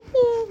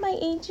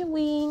Angel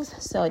Wings.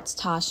 So it's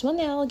Tasha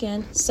Monell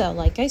again. So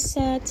like I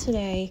said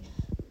today,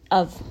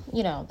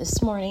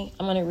 this morning,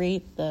 I'm going to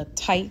read the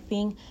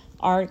typing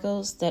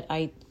articles that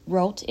I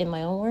wrote in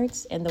my own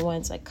words and the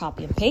ones I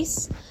copy and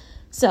paste.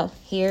 So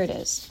here it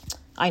is.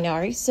 I know I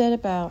already said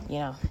about,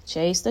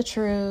 Chase the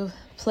True,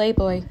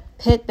 Playboy,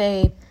 Pit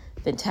Babe,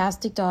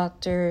 Fantastic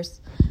Doctors,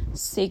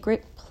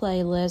 Secret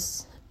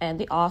Playlists, and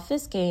The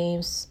Office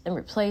Games, and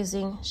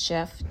replacing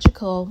Chef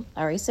Jacole.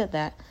 I already said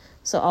that.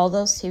 So all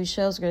those TV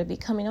shows are going to be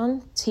coming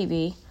on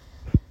TV.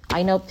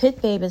 I know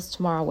Pit Babe is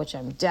tomorrow, which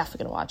I'm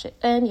definitely going to watch it.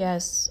 And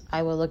yes,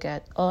 I will look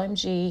at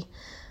OMG,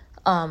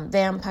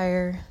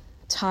 Vampire,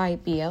 Thai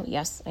BO.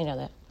 Yes, I know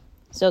that.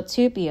 So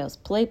 2 BOs,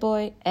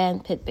 Playboy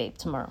and Pit Babe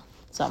tomorrow.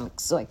 So I'm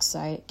so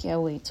excited.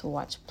 Can't wait to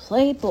watch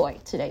Playboy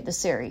today, the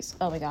series.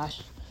 Oh my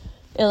gosh.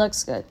 It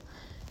looks good.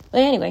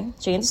 But anyway,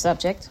 change the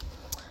subject.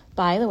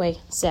 By the way,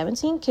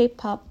 17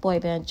 K-pop boy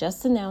band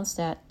just announced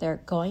that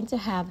they're going to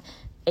have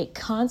a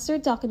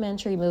concert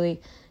documentary movie,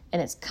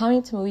 and it's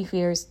coming to movie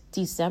theaters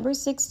December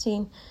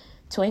 16,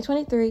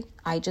 2023.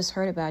 I just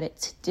heard about it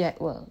today.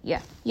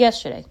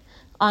 Yesterday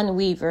on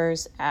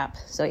Weverse app.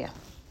 So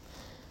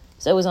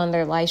it was on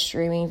their live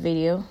streaming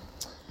video.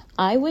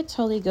 I would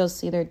totally go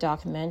see their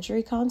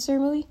documentary concert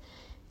movie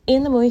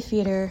in the movie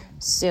theater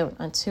soon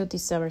until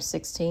December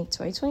 16,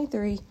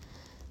 2023.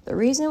 The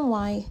reason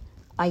why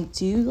I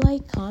do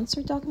like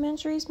concert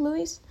documentaries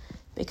movies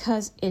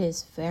because it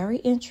is very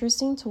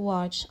interesting to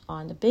watch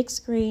on the big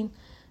screen.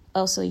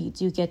 Also, you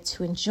do get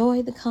to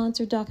enjoy the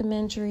concert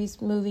documentaries,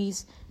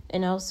 movies,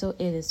 and also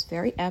it is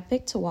very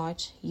epic to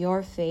watch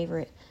your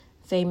favorite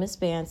famous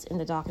bands in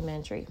the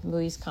documentary,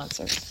 movies,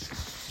 concerts.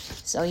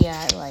 So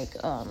I like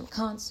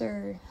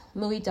concert,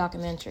 movie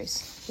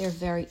documentaries. They're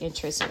very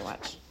interesting to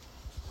watch.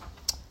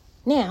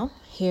 Now,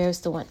 here's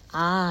the one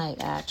I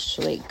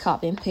actually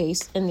copy and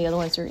paste, and the other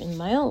ones are in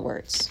my own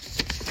words.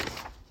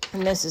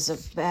 And this is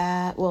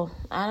I don't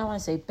want to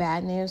say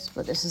bad news,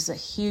 but this is a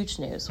huge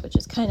news, which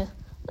is kind of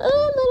a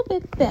little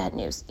bit bad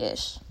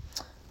news-ish.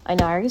 I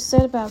know I already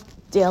said about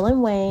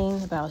Dylan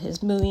Wayne, about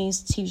his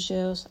movies, TV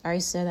shows. I already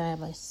said that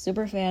I'm a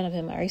super fan of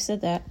him. I already said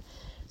that.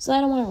 So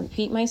I don't want to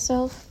repeat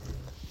myself.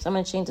 So I'm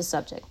going to change the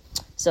subject.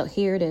 So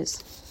here it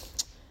is.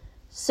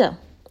 So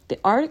the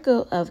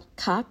article of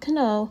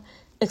Kakano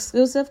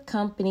exclusive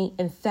company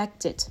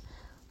infected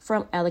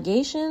from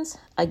allegations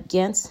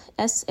against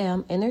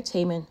SM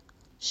Entertainment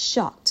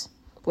shocked,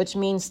 which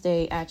means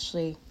they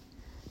actually,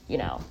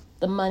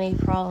 the money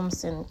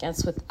problems and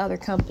against with other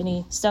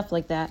company, stuff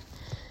like that.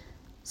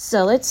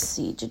 So let's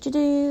see.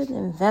 The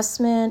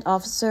investment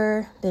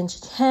officer Ben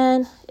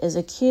Chen is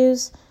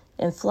accused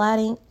in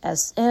flatting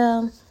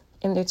SM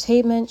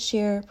Entertainment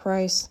share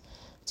price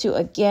to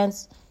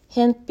against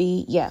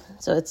HYBE.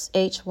 So it's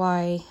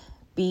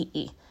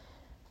HYBE.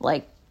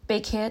 Like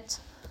Big Hit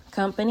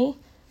Company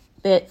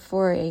bid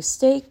for a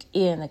stake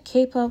in a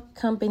K-pop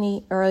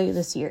company earlier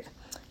this year,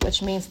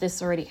 which means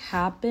this already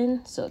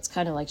happened, so it's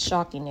kind of like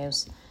shocking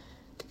news.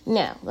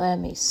 Now, let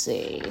me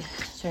see.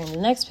 Turn to the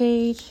next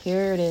page.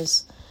 Here it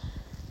is.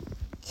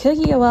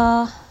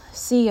 Kugiwa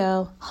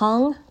CEO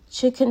Hong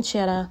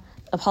Chikancheta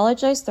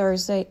apologized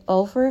Thursday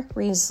over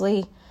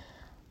recently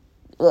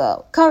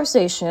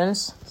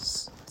conversations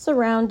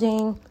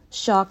surrounding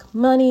shock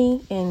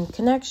money in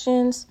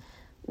connections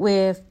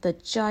with the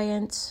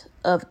giant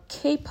of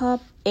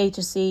K-pop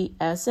agency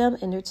SM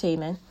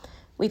Entertainment.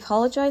 We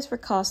apologize for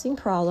causing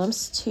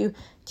problems to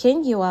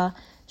Kugiwa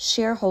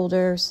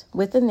shareholders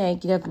with the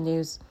negative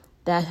news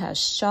that has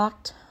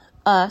shocked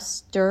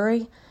us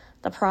during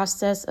the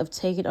process of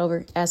taking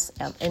over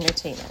SM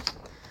Entertainment.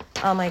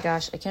 Oh my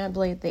gosh, I can't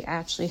believe they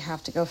actually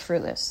have to go through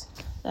this.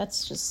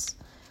 That's just,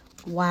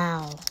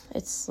 wow.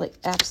 It's like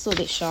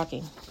absolutely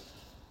shocking.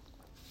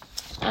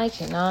 I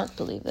cannot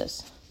believe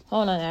this.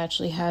 Hold on, I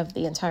actually have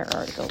the entire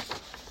article.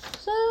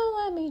 So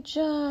let me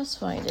just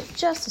find it.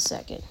 Just a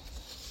second.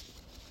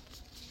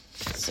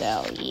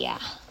 So,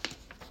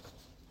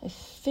 I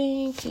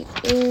think it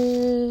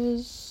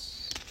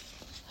is...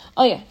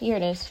 Oh, here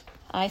it is.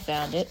 I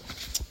found it.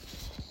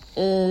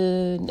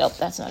 Nope,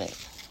 that's not it.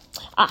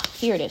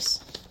 Here it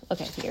is.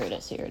 Okay, here it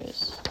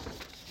is.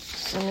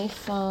 So let me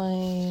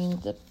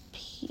find the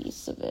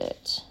piece of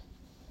it.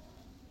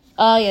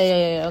 Oh,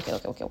 yeah.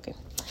 Okay.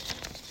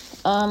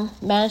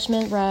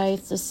 Management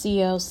rights. The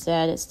CEO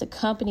said it's the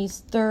company's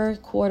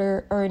third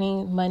quarter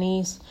earning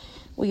monies.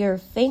 We are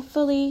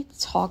thankfully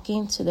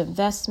talking to the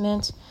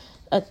investment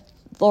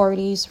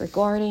authorities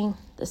regarding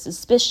the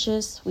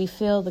suspicious. We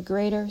feel the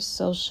greater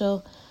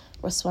social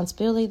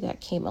responsibility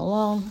that came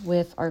along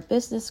with our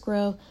business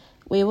growth.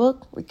 We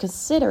will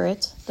reconsider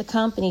the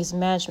company's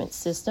management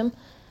system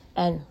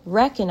and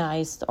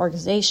recognize the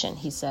organization,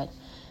 he said.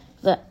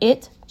 The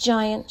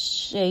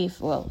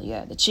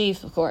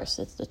chief, of course,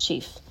 it's the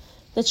chief.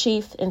 The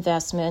chief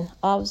investment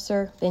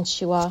officer, Ben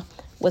Chua,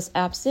 was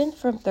absent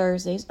from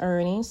Thursday's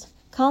earnings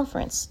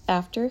conference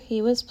after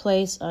he was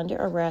placed under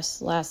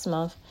arrest last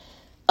month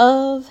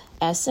of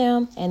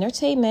SM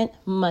Entertainment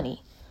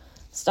money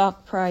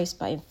stock price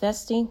by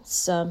investing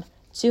some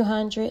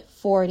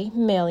 $240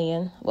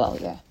 million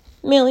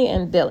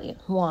million and billion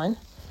won.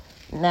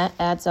 And that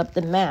adds up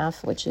the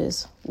math, which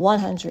is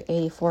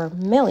 184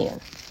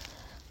 million.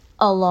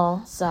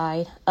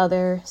 Alongside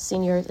other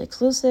seniors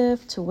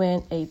exclusive to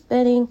win a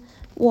bidding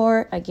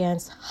war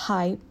against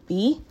High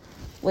B,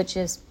 which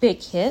is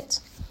Big Hit.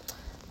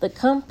 The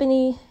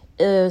company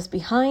is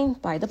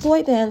behind by the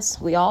boy bands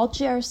we all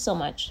cheer so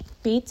much,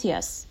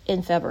 BTS,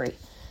 in February.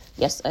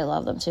 Yes, I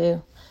love them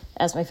too,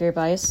 as my favorite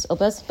bias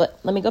opus. But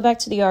let me go back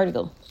to the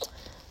article.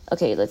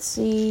 Okay, let's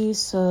see.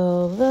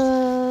 So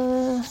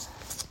the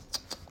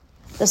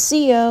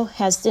CEO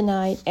has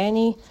denied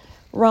any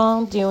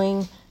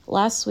wrongdoing.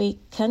 Last week,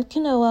 Ken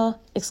Kanoa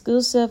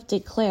exclusive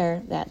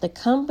declared that the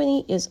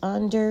company is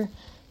under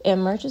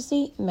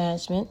emergency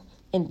management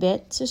in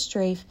bid to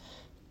strafe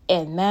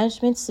and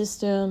management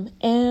system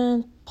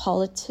and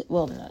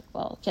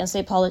can't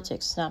say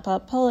politics, not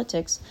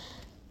politics,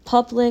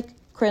 public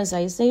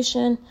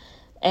criticization,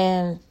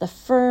 and the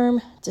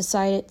firm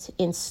decided to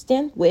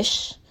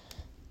extinguish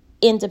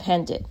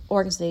independent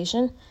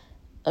organization,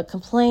 a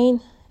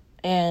complaint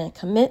and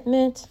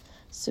commitment,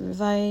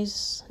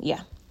 supervise,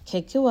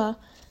 KQA,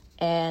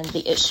 and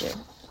the issue.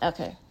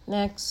 Okay,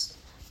 next.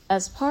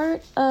 As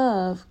part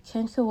of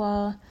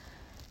KQA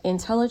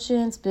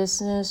intelligence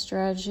business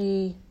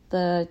strategy,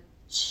 the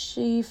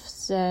chief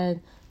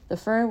said the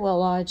firm will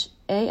launch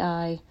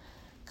AI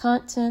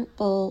content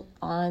built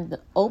on the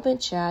open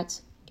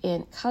chat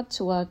in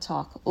KQA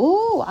Talk.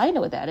 Ooh, I know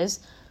what that is.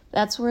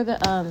 That's where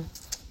the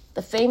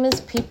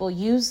famous people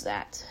use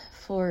that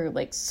for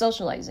like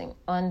socializing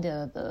on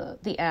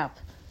the app.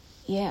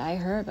 Yeah, I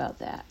heard about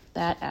that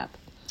app.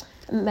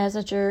 A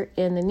messenger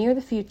in the near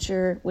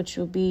future, which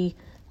will be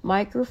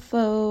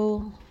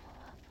microphone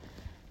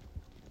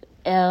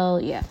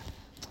LI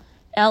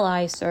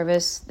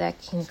service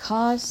that can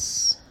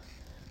cause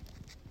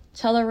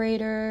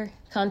tolerator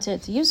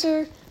content to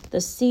user. The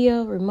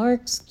CEO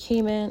remarks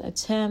came in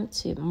attempt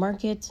to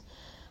market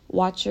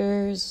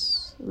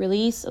watchers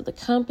release of the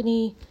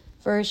company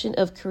version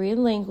of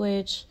Korean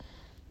language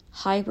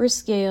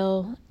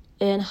hyperscale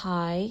and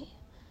high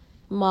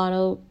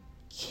model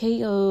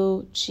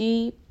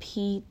KOGPT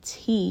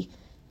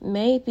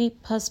may be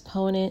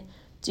postponed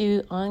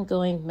due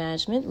ongoing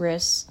management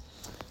risks.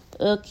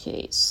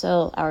 Okay,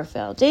 so our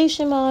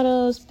foundation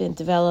model has been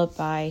developed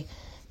by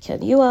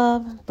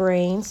KQA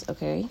Brains.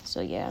 Okay,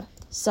 so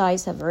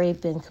sites have already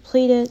been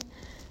completed.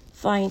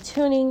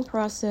 Fine-tuning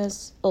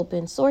process,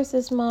 open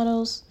sources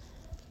models,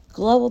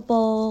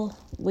 global.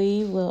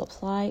 We will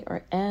apply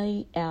our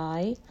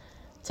AI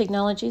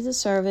technology as a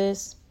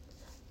service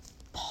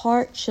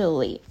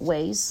partially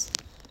ways.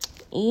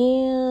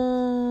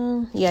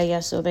 And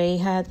so they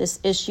had this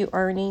issue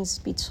earnings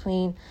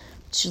between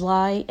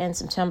July and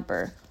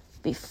September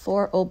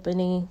before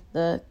opening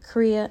the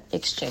Korea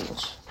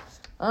exchange.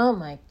 Oh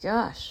my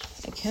gosh,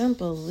 I can't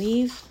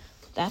believe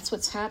that's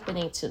what's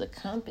happening to the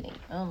company.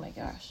 Oh my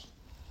gosh.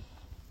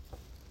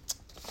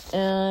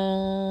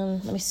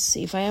 Let me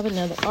see if I have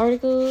another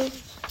article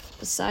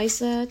besides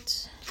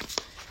that.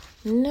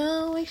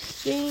 No, I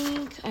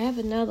think I have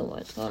another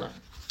one. Hold on.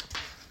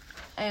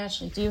 I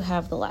actually do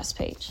have the last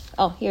page.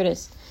 Oh, here it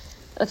is.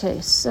 Okay,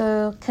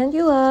 so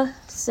KQA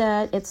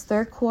said its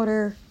third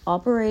quarter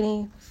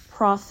operating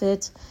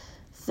profit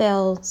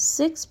fell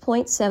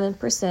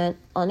 6.7%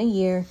 on a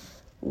year,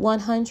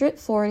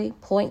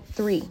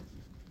 140.3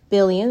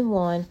 billion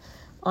won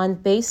on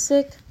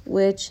basic,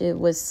 which it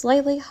was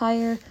slightly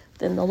higher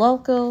than the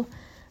local.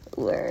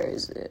 Where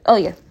is it?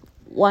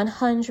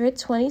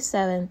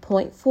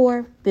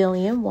 127.4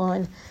 billion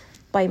won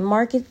by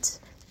market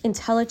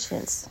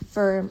intelligence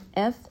firm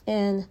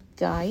FN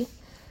Guy.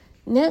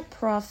 Net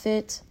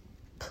profit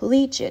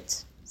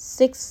collegiate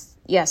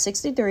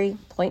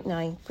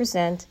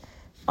 63.9%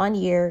 on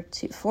year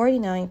to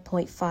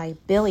 49.5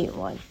 billion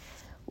won,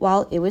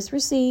 while it was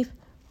received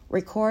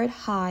record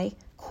high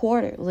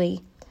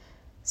quarterly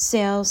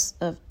sales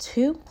of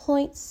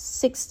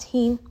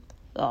 2.16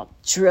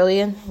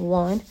 trillion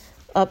won,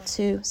 up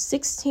to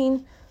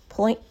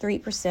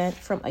 16.3%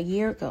 from a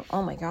year ago.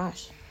 Oh my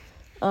gosh.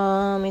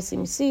 Let me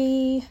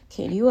see.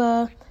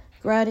 KQA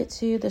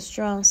gratitude the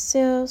strong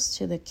sales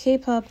to the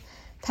K-pop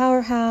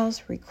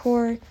powerhouse,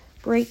 record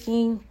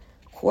breaking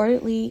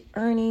quarterly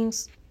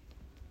earnings.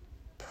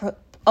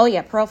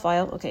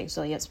 Profile. Okay,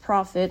 so yes,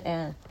 profit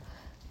and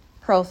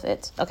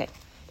profit. Okay,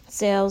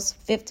 sales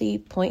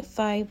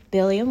 50.5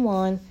 billion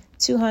won,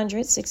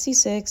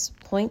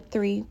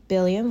 266.3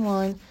 billion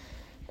won,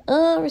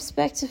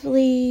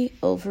 respectively,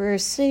 over a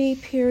city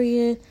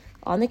period.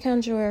 On the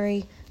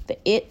contrary, the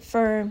IT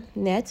firm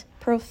net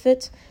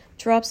profit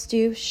drops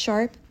due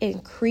sharp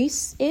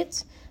increase.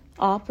 Its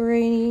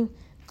operating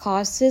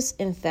costs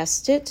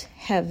invested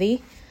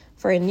heavy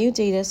for a new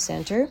data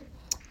center.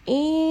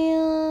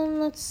 And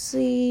let's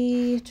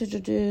see,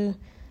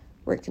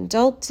 we're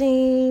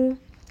consulting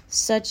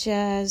such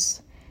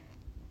as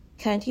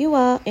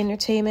KQA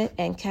Entertainment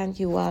and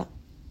KQA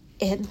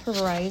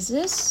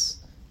Enterprises.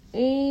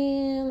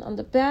 And on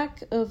the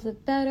back of the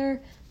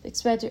better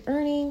expected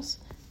earnings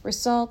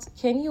results,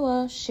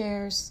 KQA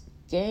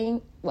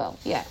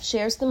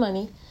shares the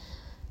money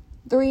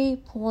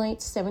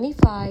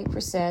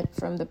 3.75%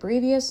 from the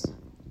previous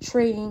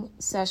trading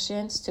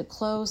sessions to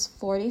close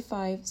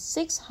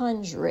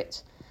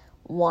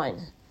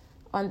 45,601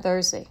 on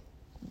Thursday.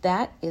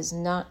 That is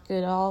not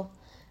good at all.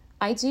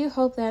 I do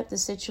hope that the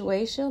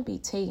situation will be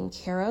taken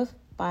care of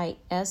by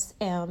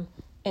SM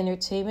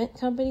Entertainment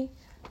Company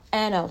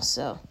and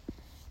also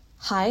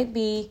High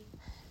B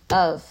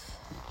of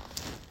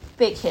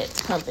Big Hit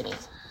Company.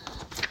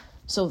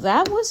 So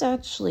that was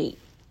actually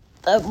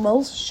the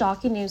most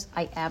shocking news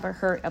I ever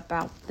heard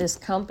about this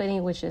company,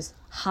 which is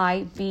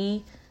High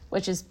B,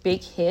 which is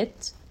Big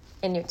Hit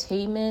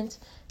Entertainment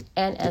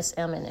and SM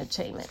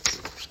Entertainment.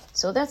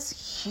 So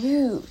that's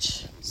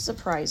huge,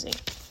 surprising.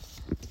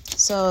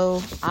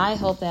 So I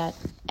hope that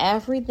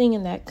everything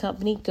in that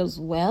company goes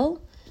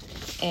well,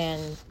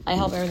 and I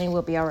hope everything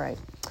will be all right.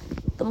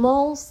 The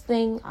most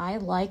thing I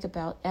like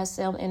about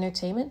SM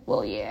Entertainment,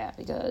 well, yeah,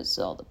 because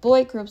all the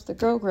boy groups, the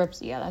girl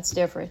groups, yeah, that's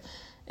different.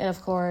 And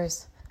of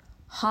course,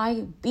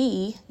 High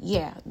B,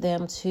 yeah,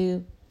 them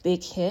too,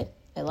 Big Hit.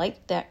 I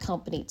like that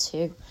company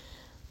too.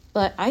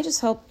 But I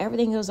just hope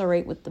everything goes all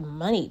right with the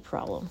money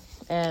problem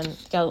and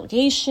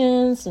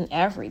allegations and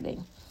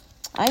everything.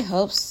 I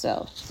hope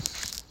so.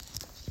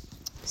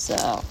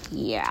 So,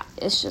 yeah,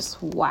 it's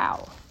just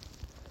wow.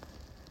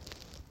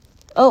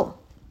 Oh,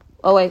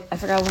 wait, I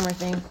forgot one more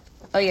thing.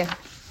 Oh, yeah,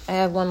 I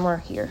have one more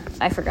here.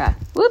 I forgot.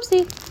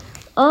 Whoopsie.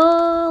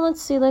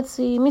 Let's see. Let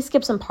me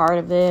skip some part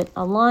of it.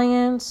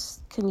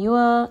 Alliance,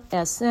 Kenua,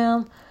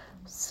 SM,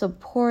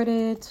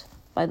 supported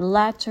by the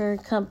latter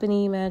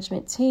company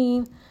management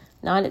team,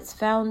 not its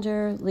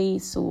founder, Lee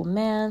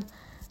Soo-man.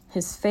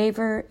 His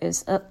favor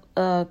is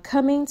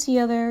coming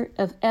together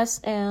of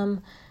SM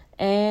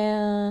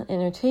and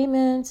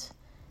Entertainment,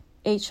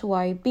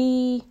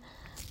 HYB.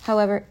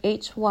 However,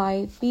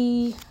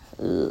 HYB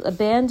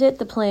abandoned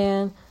the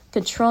plan,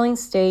 controlling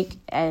stake,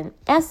 and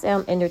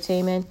SM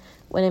Entertainment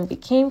when it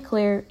became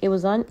clear it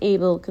was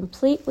unable to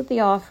complete with the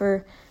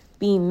offer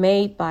being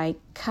made by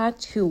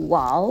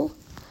Katuwal.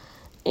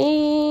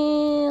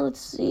 And let's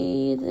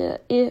see,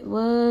 it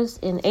was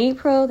in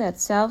April that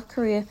South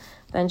Korea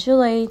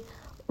eventually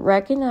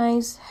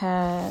recognized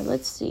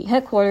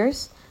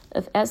headquarters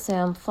of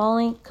SM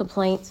following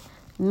complaints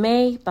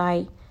made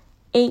by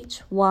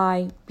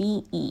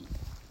HYBE,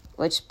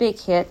 which Big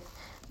Hit,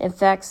 in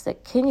fact,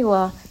 that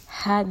Kenua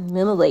had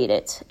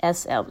mutilated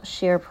SM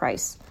share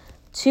price.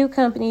 Two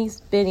companies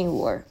bidding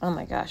war. Oh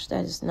my gosh,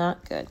 that is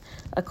not good.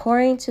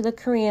 According to the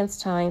Korean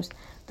Times,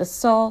 the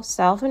Seoul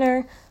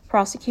Southern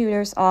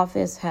Prosecutor's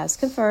Office has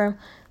confirmed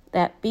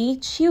that Lee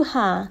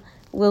Chiu-ha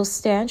will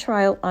stand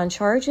trial on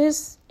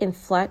charges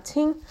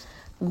inflating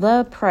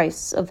the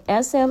price of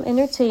SM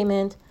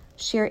Entertainment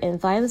share in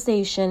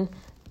violation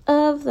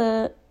of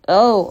the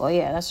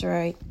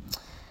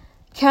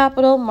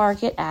Capital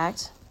Market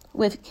Act,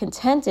 with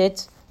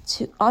contended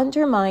to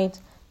undermine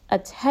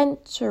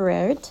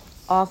attendered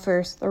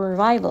offers the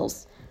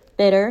rivals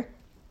bidder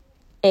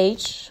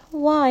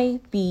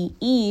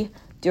HYBE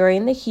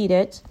during the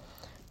heated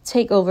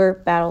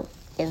takeover battle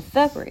in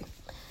February.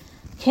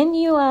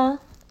 Kenua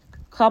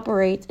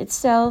Corporate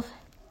itself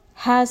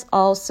has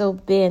also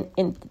been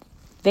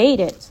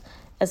invaded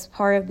as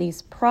part of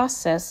this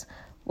process,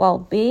 while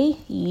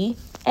BE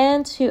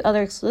and two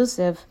other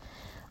exclusive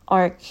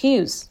are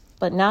accused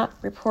but not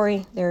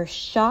reporting their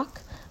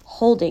stock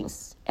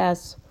holdings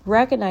as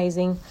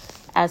recognizing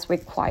as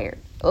required.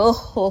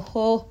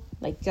 Oh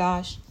my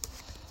gosh.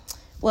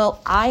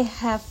 Well, I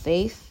have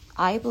faith.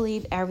 I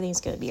believe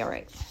everything's going to be all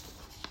right.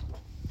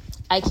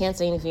 I can't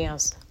say anything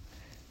else.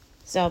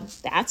 So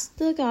that's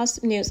the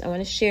gossip news I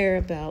want to share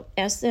about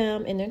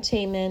SM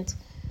Entertainment,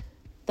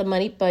 the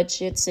money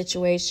budget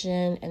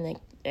situation,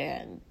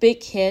 and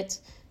Big Hit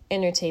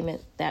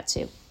Entertainment, that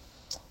too.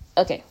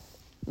 Okay,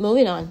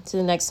 moving on to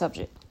the next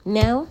subject.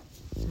 Now,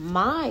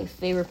 my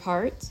favorite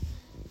part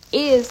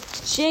is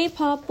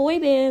Jpop boy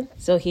band.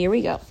 So here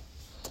we go.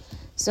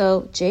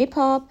 So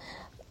Jpop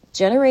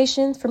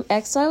Generation from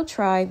Exile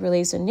Tribe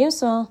released a new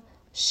song,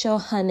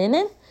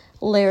 Shohaninen,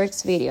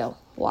 lyrics video.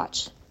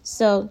 Watch.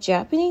 So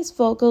Japanese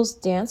vocals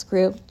dance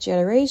group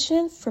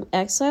Generation from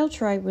Exile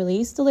Tribe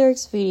released the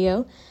lyrics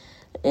video.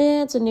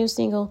 It's a new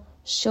single,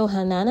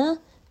 Shohanana,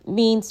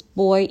 means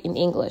boy in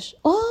English.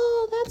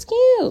 Oh, that's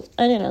cute.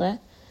 I didn't know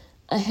that.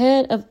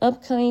 Ahead of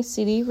upcoming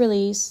CD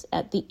release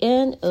at the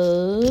end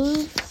of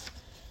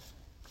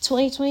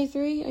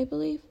 2023, I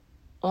believe.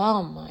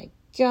 Oh my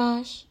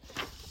gosh.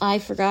 I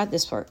forgot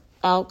this part.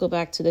 I'll go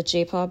back to the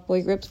J-pop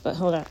boy groups, but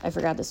hold on. I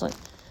forgot this one.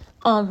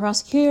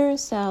 Prosecutor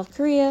South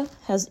Korea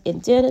has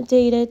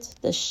indicted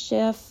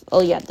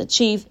the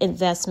chief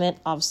investment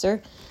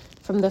officer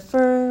from the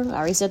firm. I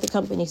already said the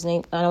company's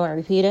name. I don't want to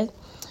repeat it.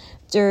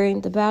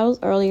 During the battles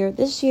earlier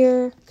this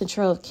year,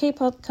 control of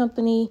K-pop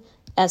company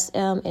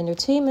SM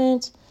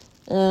Entertainment.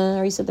 I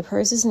already said the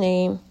person's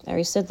name. I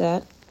already said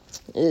that.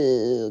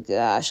 Oh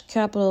gosh.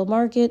 Capital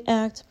Market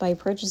Act by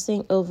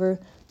purchasing over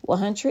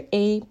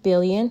 180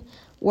 billion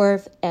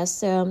worth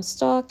SM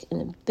stock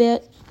in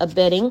a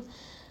betting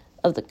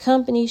of the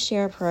company's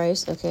share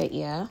price. Okay,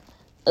 yeah.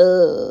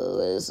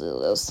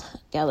 those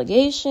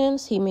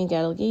allegations. He made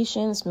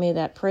allegations, made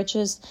that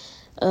purchase.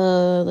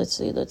 Let's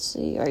see. I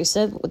already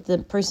said what the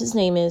person's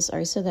name is. I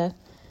already said that.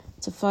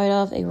 To fight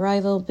off a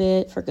rival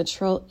bid for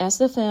control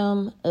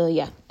SM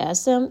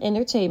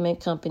Entertainment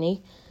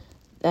Company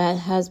that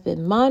has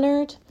been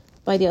monitored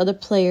by the other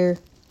player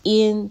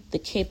in the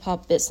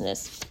K-pop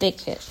business.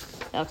 Big hit.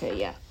 Okay,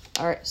 yeah.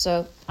 All right,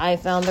 so I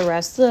found the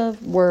rest of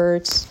the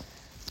words,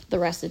 the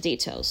rest of the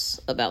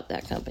details about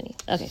that company.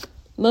 Okay,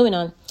 moving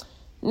on.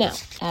 Now,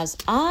 as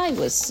I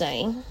was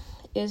saying,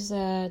 is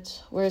that,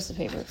 where's the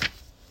paper?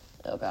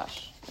 Oh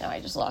gosh, now I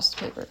just lost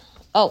the paper.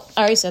 Oh,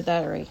 I already said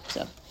that already,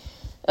 so.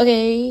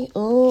 Okay,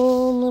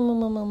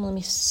 let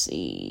me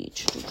see.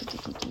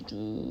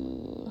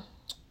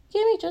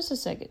 Give me just a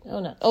second. Oh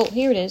no, oh,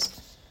 here it is.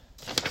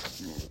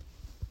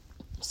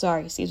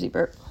 Sorry, excuse me,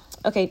 burp.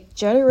 Okay,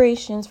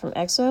 Generations from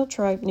Exile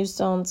Tribe, new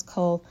songs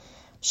called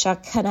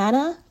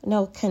Shakanana,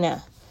 no,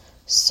 Kana,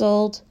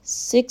 sold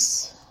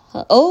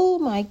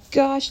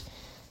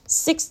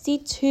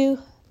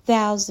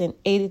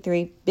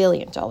 $62,083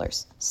 billion.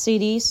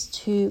 CDs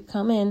to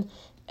come in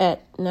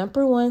at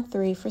number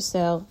 1-3 for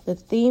sale. The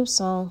theme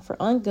song for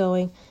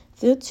ongoing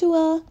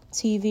Virtua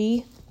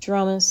TV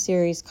drama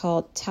series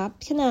called Tap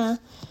Kana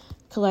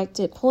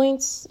collected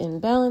points in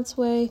balanced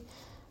way.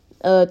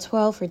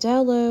 12 for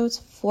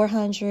downloads,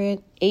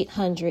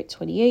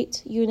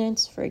 828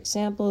 units, for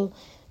example,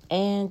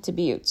 and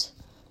debut.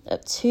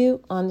 Up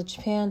 2 on the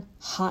Japan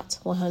Hot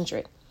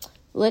 100.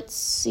 Let's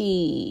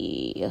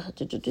see. And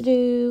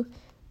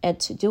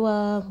to do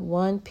a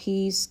One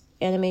Piece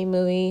anime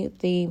movie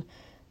theme.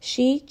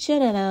 Shi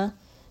Janana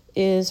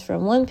is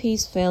from One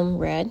Piece film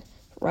Red.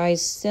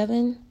 Rise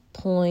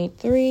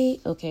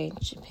 7.3. Okay,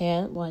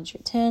 Japan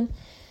 110.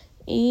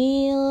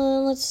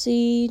 And let's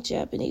see,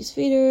 Japanese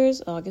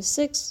feeders, August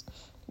 6th.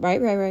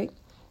 Right.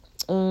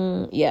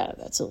 Yeah,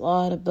 that's a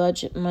lot of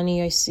budget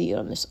money I see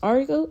on this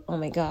article. Oh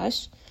my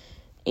gosh.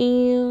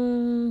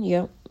 And,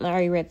 yeah, I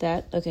already read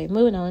that. Okay,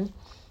 moving on.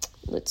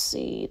 Let's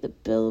see, the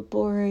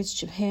billboards,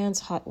 Japan's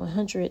Hot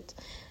 100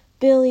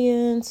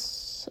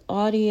 billions,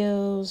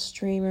 audio,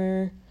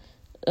 streamer,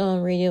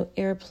 radio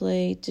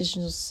airplay,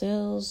 digital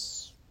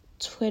sales,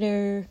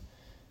 Twitter,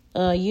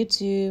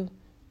 YouTube,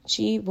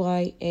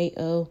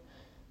 GYAO,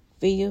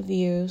 video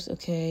views,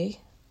 okay.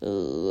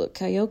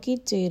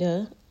 Karaoke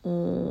data,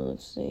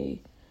 let's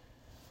see.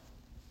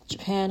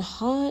 Japan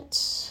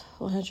Hot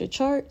 100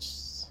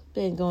 charts,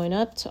 been going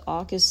up to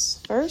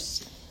August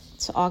 1st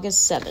to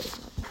August 7th.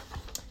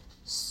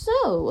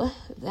 So,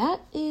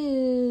 that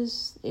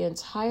is the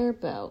entire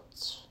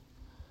bout.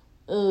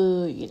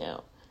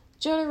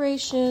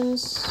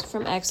 Generations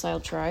from Exile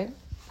Tribe.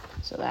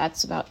 So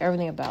that's about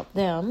everything about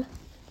them.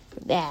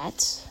 For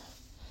that.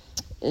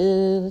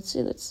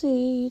 Let's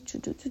see.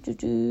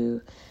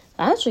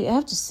 Actually, I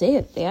have to say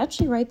it. They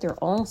actually write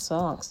their own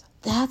songs.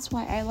 That's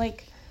why I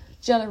like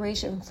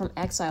Generation from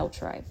Exile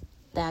Tribe.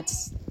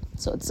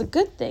 So it's a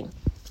good thing.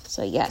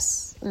 So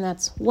yes, and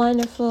that's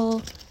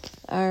wonderful.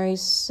 I already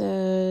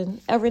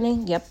said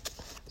everything. Yep.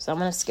 So I'm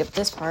going to skip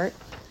this part.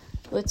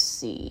 Let's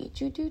see.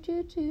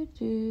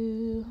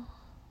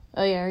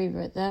 Oh, yeah, I already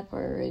read that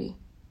part already.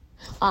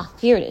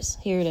 Here it is.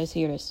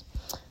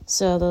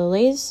 So the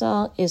latest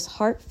song is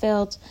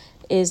heartfelt,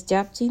 is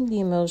adapting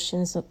the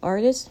emotions of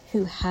artist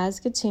who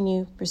has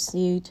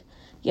pursued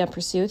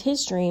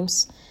his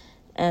dreams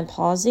and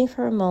pausing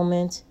for a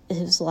moment in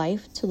his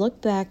life to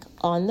look back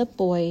on the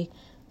boy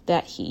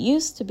that he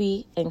used to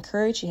be,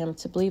 encouraging him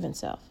to believe in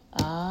himself.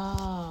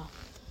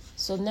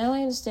 So now I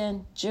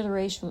understand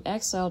Generation from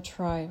Exile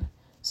Tribe.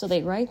 So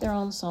they write their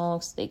own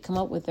songs, they come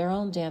up with their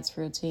own dance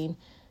routine,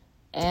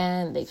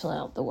 and they plan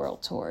out the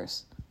world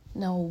tours.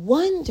 No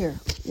wonder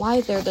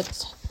why they're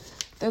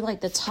like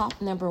the top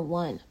number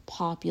 1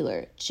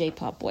 popular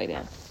J-pop boy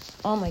band.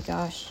 Oh my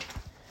gosh.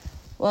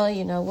 Well,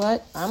 you know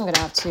what? I'm gonna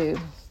have to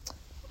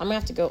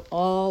go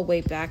all the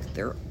way back to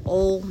their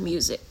old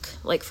music,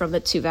 like from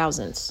the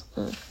 2000s.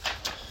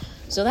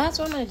 So that's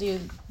what I'm going to do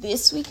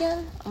this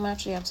weekend. I'm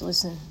actually have to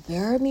listen to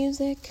their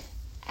music,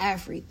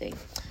 everything.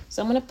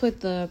 So I'm going to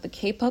put the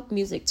K-pop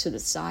music to the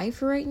side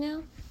for right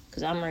now,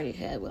 because I'm already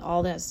ahead with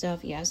all that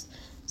stuff, yes.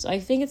 So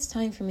I think it's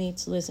time for me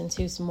to listen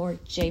to some more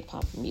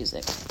J-pop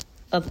music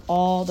of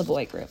all the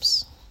boy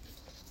groups.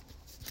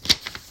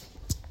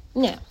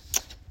 Now,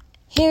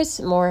 here's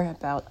some more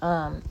about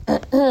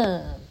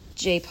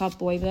J-pop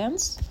boy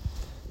bands.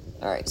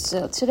 Alright,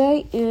 so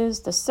today is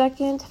the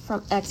second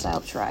from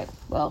Exile Tribe.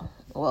 Well,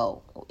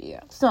 yeah,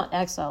 it's not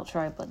Exile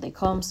Tribe, but they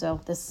call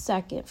themselves the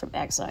second from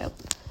Exile.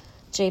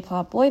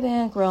 J-pop boy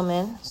band, grown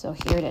men. So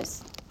here it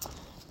is.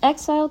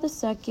 Exile the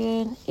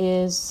Second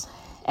is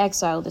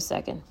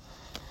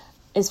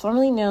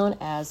formerly known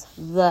as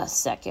The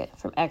Second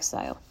from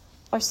Exile,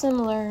 or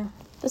similar,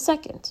 The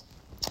Second,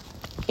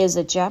 is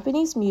a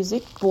Japanese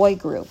music boy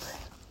group,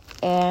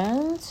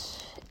 and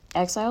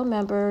Exile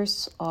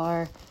members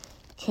are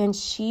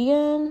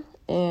Kenshin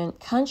and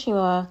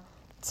Kanshiwa,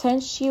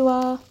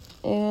 Tenshiwa,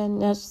 and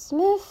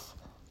Nesmith,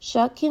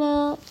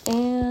 Shakina,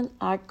 and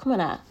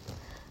Akumana.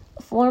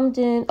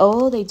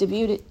 They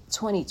debuted in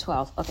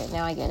 2012. Okay,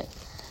 now I get it.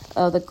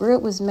 The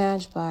group was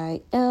managed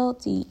by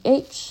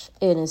LDH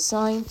and is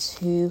signed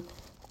to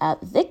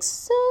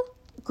Advixa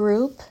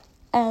Group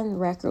and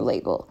record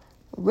label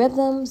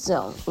Rhythm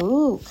Zone.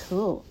 Ooh,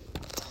 cool.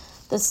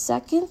 The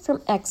Second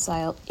from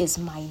Exile is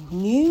my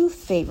new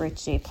favorite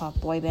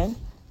J-pop boy band.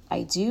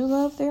 I do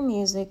love their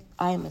music.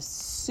 I am a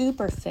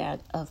super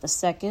fan of The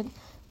Second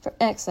from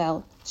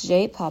Exile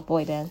J-pop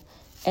boy band,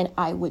 and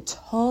I would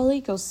totally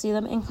go see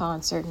them in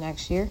concert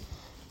next year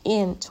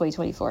in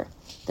 2024.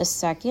 The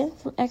Second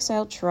from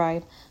Exile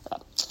Tribe.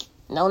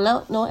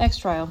 No X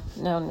Trial.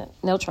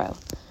 No trial.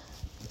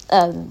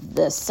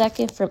 The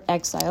Second from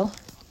Exile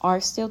are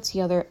still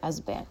together as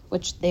a band,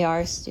 which they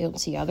are still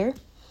together.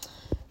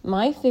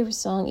 My favorite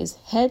song is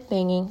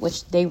Headbanging,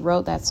 which they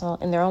wrote that song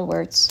in their own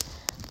words.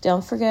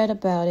 Don't forget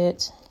about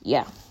it.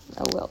 Yeah,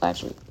 I will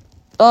actually.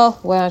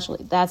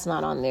 Actually, that's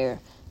not on there.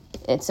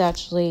 It's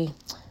actually,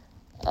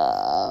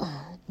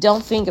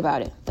 Don't Think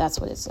About It. That's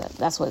what it said.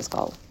 That's what it's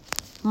called.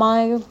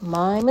 My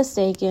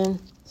mistaken.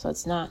 So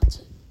it's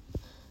not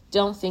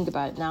Don't Think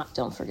About It, not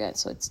Don't Forget.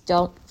 So it's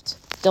Don't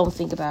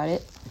Think About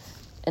It,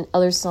 and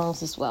other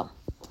songs as well.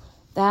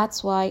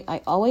 That's why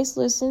I always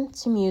listen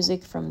to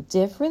music from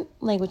different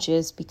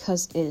languages,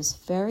 because it is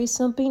very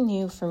something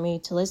new for me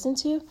to listen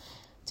to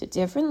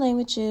different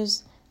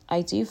languages.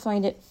 I do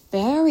find it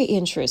very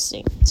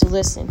interesting to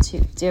listen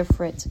to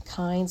different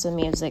kinds of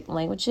music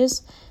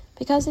languages,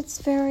 because it's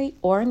very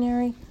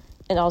ordinary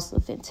and also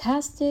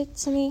fantastic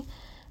to me.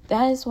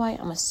 That is why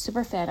I'm a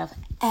super fan of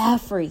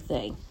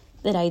everything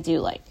that I do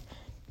like,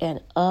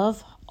 and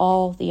of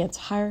all the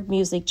entire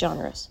music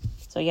genres.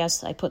 So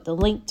yes, I put the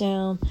link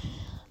down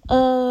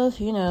of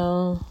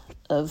the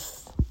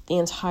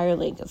entire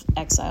link of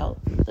Exile,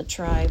 the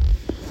Tribe.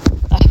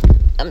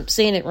 I'm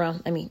saying it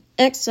wrong. I mean,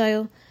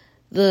 Exile,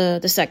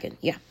 the Second.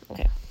 Yeah,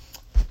 okay.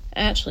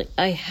 Actually,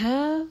 I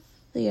have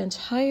the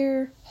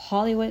entire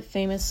Hollywood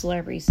famous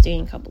celebrities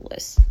dating couple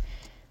list.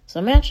 So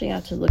I'm actually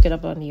going to have to look it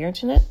up on the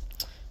internet.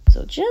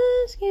 So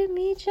just give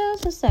me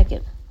just a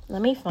second.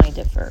 Let me find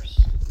it first.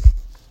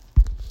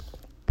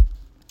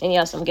 And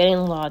yes, I'm getting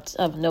lots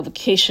of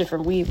notification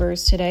from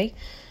Weavers today.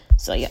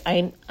 So yeah,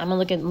 I'm going to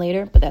look at it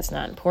later, but that's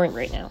not important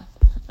right now.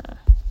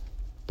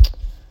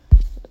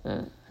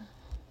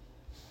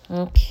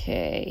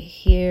 Okay,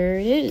 here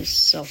it is.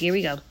 So here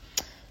we go.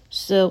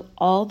 So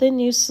all the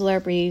new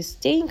celebrities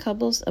dating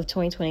couples of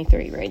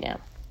 2023 right now.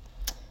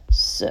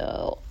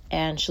 So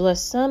Angela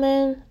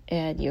Summon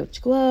and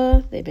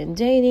Yochgwa, they've been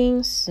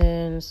dating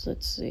since,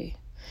 let's see.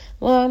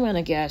 Well, I'm going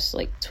to guess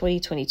like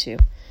 2022.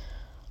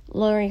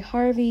 Lori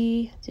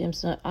Harvey,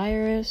 Dimsnut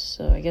Iris,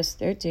 so I guess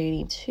they're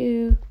dating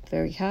too.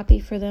 Very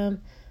happy for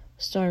them.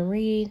 Storm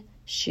Reed,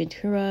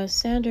 Shintura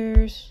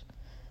Sanders,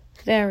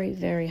 very,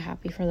 very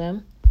happy for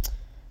them.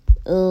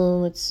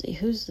 Let's see,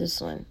 who's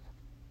this one?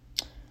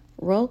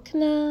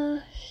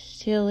 Rokna,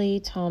 Shilly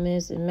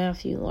Thomas, and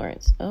Matthew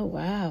Lawrence. Oh,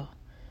 wow.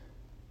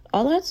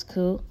 Oh, that's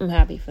cool. I'm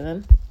happy for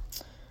them.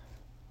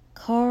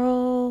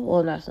 Carl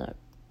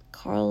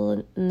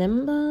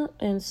Nimba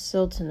and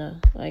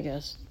Sultana, I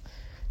guess.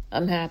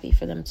 I'm happy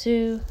for them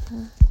too.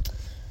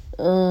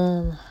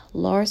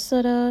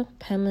 Larsada,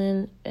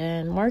 Pemlin,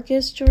 and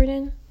Marcus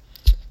Jordan.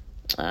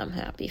 I'm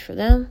happy for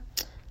them.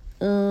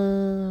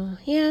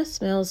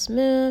 Smell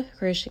Smith,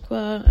 Christian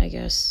Qua, I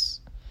guess.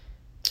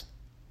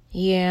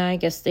 Yeah, I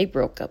guess they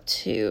broke up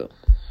too.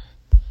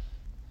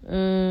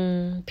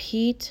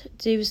 Pete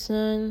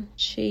Davidson,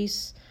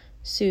 Chase,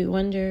 Sue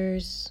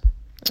Wonders.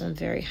 I'm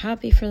very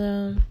happy for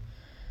them.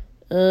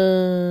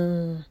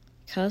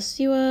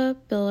 Kasiwa,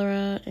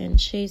 Billara, and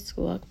Chase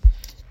Guak.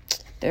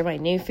 They're my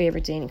new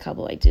favorite dating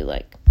couple I do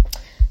like.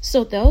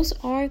 So those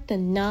are the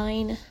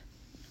 9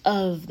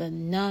 of the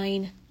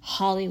 9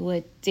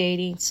 Hollywood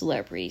dating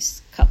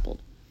celebrities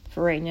coupled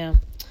for right now.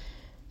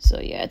 So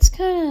yeah, it's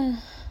kind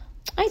of,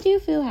 I do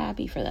feel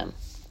happy for them,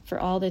 for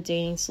all the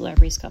dating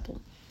celebrities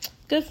coupled.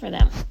 Good for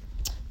them.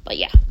 But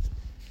yeah,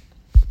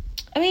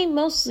 I mean,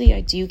 mostly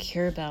I do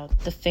care about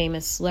the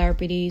famous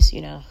celebrities,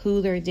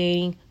 who they're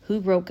dating, who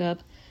broke up,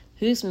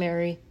 who's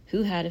married,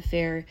 who had an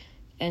affair,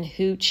 and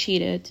who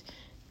cheated,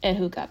 and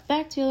who got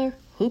back together,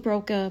 who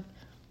broke up,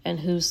 and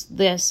who's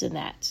this and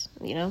that,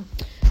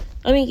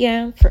 I mean,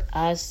 yeah, for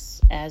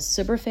us as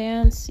super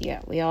fans,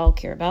 yeah, we all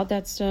care about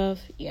that stuff.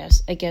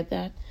 Yes, I get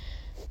that.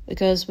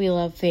 Because we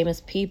love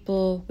famous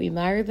people, we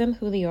admire them,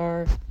 who they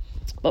are,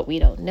 but we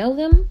don't know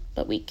them,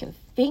 but we can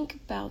think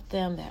about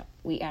them, that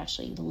we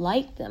actually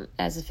like them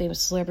as a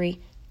famous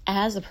celebrity,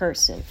 as a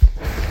person.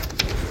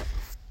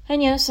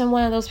 And yes, I'm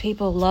one of those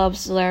people who love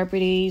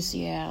celebrities,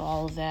 yeah,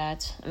 all of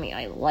that. I mean,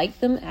 I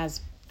like them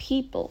as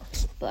people,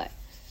 but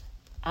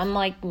I'm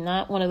like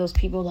not one of those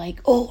people like,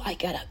 oh, I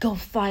gotta go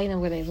find them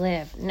where they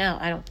live. No,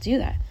 I don't do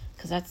that,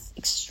 because that's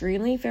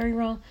extremely very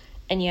wrong.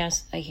 And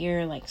yes, I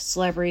hear like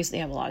celebrities, they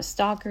have a lot of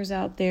stalkers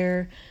out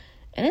there,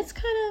 and it's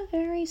kind of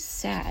very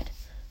sad,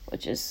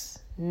 which is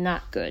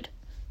not good.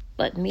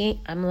 But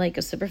me, I'm like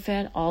a super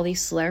fan. All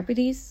these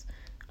celebrities,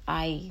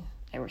 I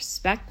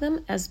respect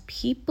them as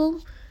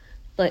people,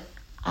 but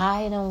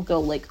I don't go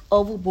like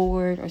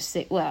overboard or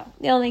say, well,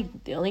 the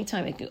only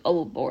time I go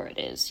overboard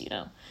is,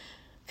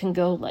 can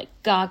go like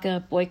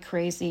gaga, boy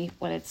crazy,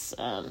 when it's,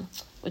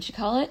 what you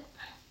call it?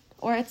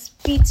 Or it's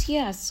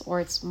BTS,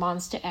 or it's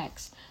Monster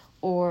X,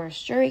 or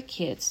Stray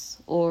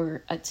Kids,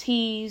 or a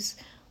tease,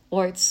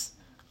 or it's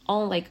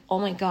all like, oh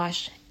my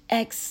gosh,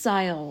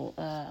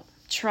 Exile,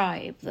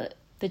 Tribe, the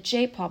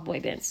Jpop boy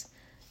bands.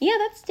 Yeah,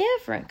 that's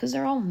different because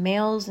they're all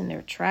males and they're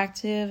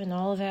attractive and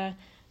all of that.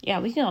 Yeah,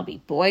 we can all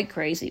be boy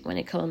crazy when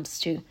it comes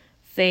to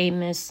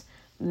famous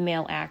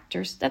male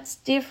actors. That's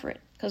different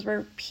because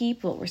we're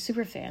people, we're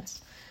super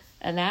fans.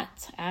 And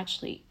that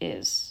actually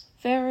is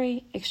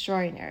very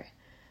extraordinary.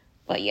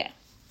 But yeah,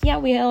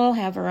 we all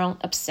have our own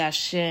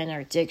obsession or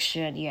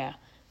addiction. Yeah,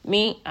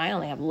 me, I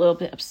only have a little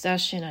bit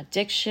obsession,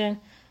 addiction,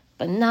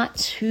 but not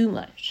too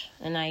much.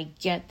 And I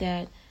get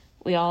that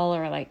we all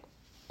are like,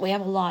 we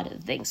have a lot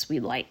of things we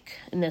like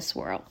in this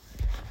world.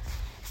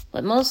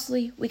 But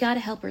mostly, we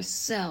gotta help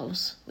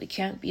ourselves. We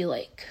can't be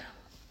like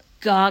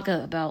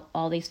gaga about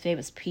all these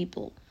famous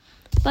people.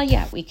 But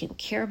yeah, we can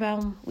care about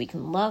them. We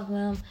can love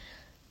them.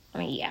 I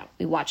mean, yeah,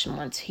 we watch them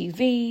on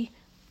TV.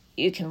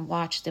 You can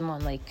watch them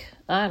on like,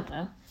 I don't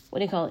know, what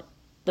do you call it?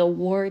 The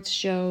awards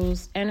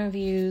shows,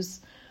 interviews,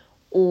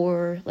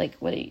 or like,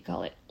 what do you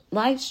call it?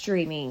 Live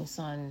streamings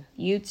on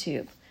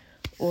YouTube.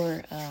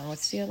 Or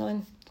what's the other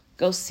one?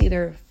 Go see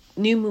their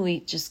new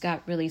movie just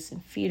got released in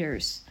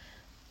theaters.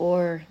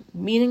 Or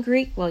meet and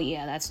greet. Well,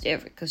 yeah, that's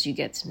different because you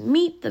get to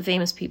meet the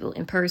famous people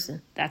in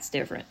person. That's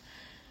different.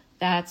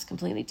 That's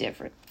completely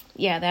different.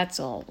 Yeah, that's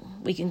all.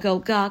 We can go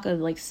gaga,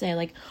 like say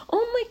like,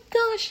 oh my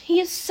gosh, he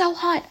is so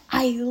hot.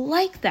 I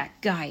like that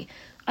guy.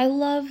 I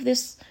love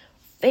this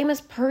famous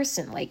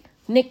person like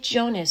Nick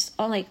Jonas.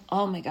 I'm like,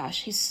 oh my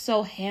gosh, he's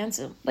so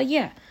handsome. But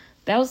yeah,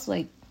 that was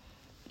like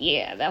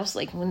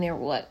when they were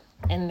what?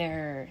 In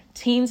their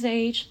teens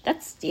age.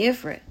 That's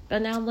different.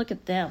 But now look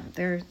at them.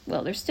 They're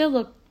still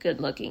look good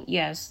looking.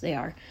 Yes, they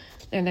are.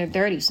 They're in their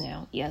 30s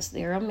now. Yes,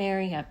 they're all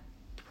married, have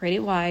pretty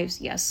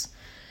wives. Yes.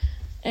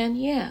 And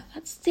yeah,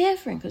 that's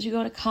different because you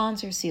go to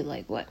concerts, see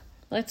like what?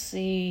 Let's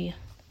see,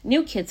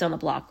 New Kids on the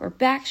Block or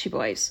Backstreet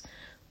Boys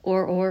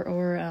or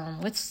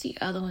what's the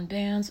other one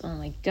bands? Oh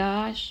my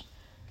gosh.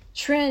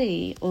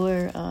 Trinity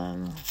or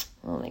oh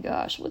my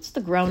gosh, what's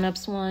the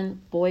grown-ups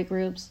one? Boy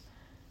groups.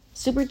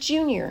 Super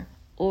Junior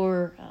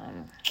or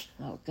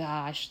oh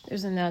gosh,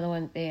 there's another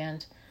one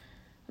band.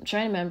 I'm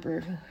trying to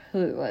remember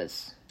who it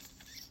was.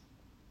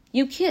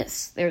 You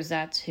Kiss, there's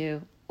that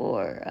too.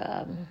 Or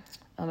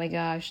oh my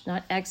gosh,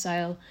 not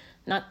Exile,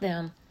 not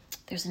them.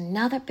 There's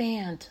another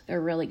band.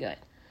 They're really good.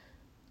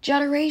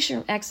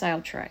 Generation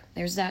Exile Tribe.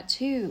 There's that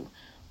too.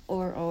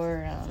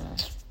 Or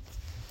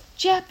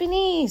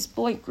Japanese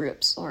boy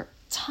groups or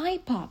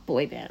Cpop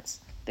boy bands.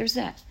 There's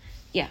that.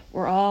 Yeah,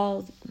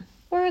 we're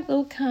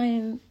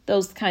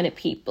those kind of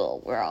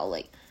people. We're all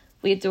like,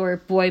 we adore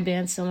boy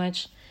bands so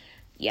much.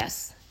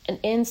 Yes,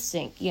 and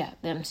NSYNC. Yeah,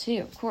 them too,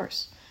 of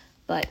course.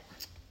 But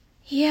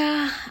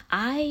yeah,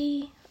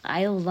 I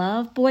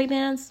love boy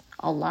bands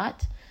a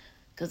lot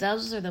because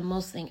those are the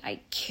most thing I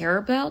care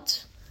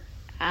about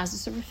as a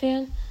super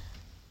fan.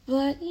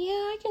 But yeah,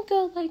 I can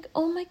go like,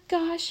 oh my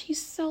gosh,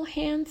 he's so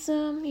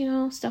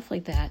handsome, stuff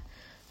like that.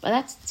 But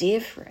that's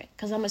different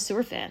because I'm a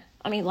super fan.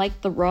 I mean,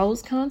 like the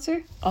Rose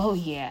concert. Oh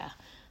yeah,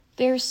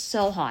 they're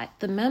so hot.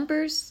 The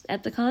members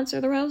at the concert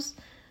of the Rose.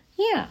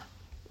 Yeah,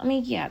 I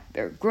mean, yeah,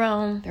 they're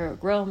grown. They're a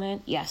grown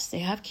man. Yes, they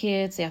have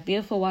kids. They have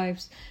beautiful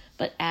wives.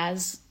 But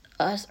as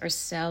us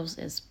ourselves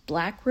as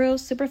Black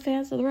Rose super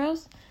fans of the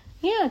Rose,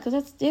 yeah, because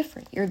that's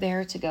different. You're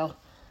there to go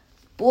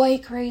boy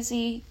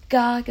crazy,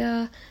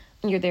 gaga,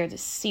 and you're there to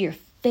see your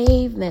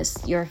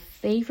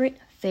favorite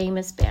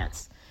famous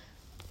bands.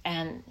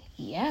 And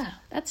yeah,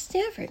 that's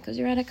different because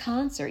you're at a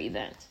concert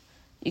event.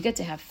 You get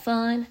to have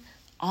fun,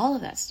 all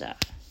of that stuff,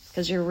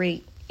 because you're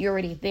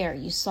already there.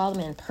 You saw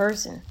them in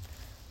person.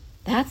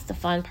 That's the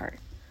fun part.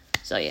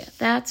 So yeah,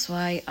 that's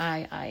why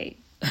I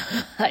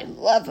I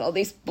love all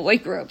these boy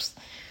groups.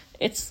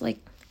 It's like,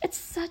 it's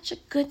such a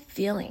good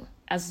feeling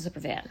as a super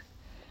fan.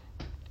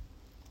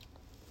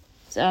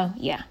 So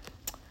yeah.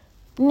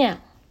 Now,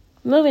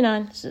 moving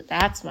on. So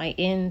that's my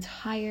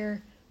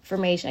entire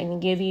information I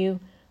can give you.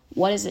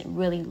 What is it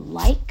really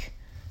like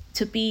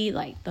to be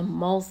like the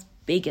most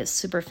biggest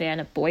super fan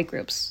of boy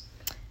groups?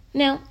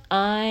 Now,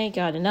 I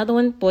got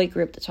another boy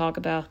group to talk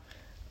about.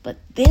 But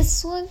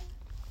this one,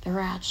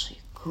 they're actually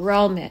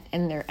grown men.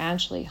 And they're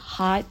actually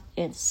hot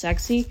and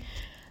sexy.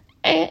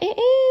 And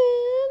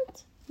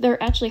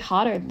they're actually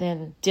hotter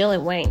than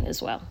Dylan Wayne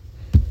as well.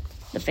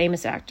 The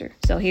famous actor.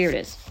 So here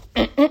it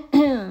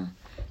is.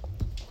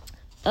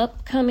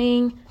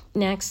 Upcoming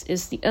next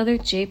is the other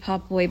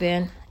J-pop boy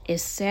band.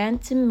 Is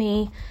Sent to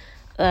Me,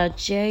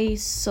 J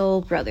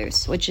Soul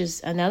Brothers, which is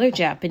another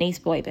Japanese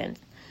boy band.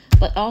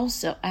 But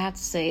also, I have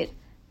to say it,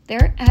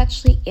 they're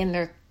actually in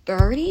their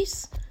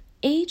 30s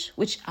age,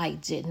 which I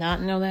did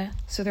not know that.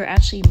 So they're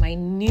actually my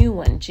new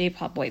one,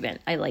 J-pop boy band.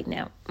 I like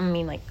now. I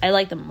mean, like, I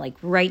like them like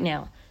right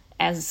now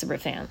as a super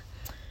fan.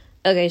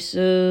 Okay,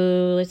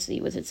 so let's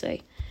see, what does it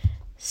say?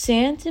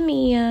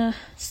 Santamia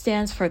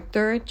stands for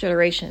third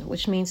generation,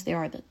 which means they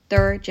are the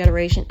third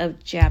generation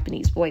of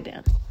Japanese boy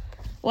band.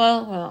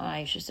 Well,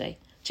 I should say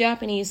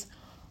Japanese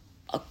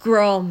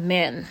girl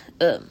men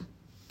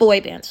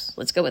boy bands.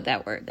 Let's go with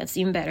that word. That's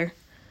even better.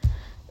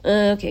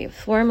 Okay,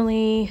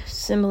 formerly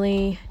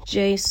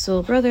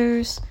J-Soul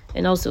Brothers,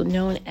 and also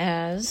known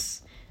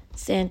as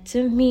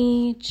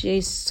Santami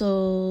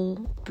J-Soul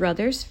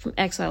Brothers from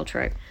Exile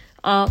Tribe.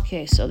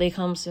 Okay, so they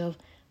come to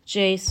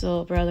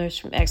J-Soul Brothers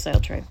from Exile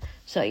Tribe.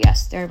 So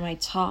yes, they're my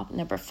top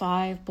number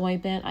 5 boy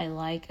band I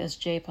like as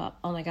J-pop.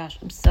 Oh my gosh,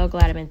 I'm so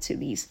glad I'm into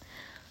these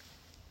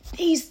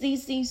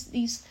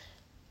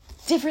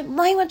different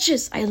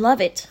languages. I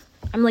love it.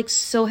 I'm like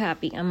so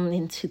happy. I'm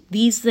into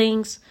these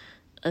things,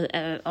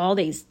 all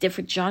these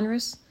different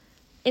genres.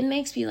 It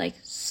makes me like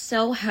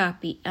so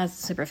happy as a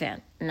super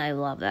fan, and I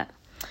love that.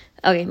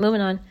 Okay,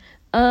 moving on.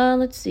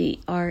 Let's see.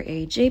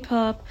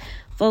 Jpop,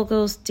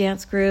 vocals,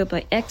 dance group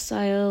by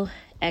EXILE,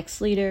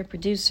 ex-leader,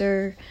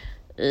 producer,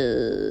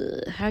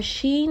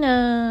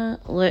 Hashina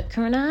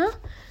Lekuna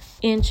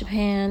in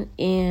Japan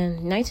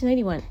in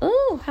 1991.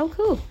 Oh, how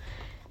cool.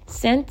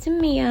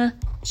 Santamiya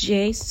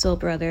J-Soul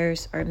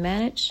Brothers are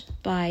managed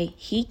by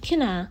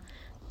Hikina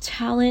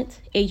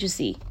Talent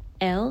Agency,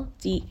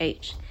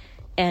 LDH,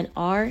 and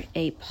are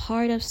a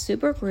part of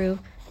supergroup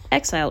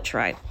Exile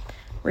Tribe.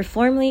 Were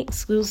formerly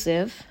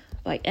exclusive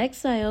by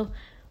EXILE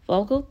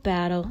Vocal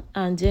Battle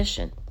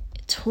Audition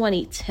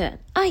 2010.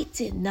 I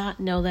did not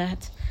know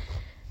that.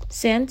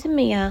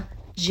 Santamiya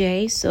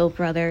J-Soul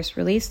Brothers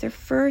released their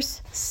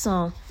first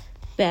song,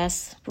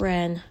 Best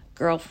Friend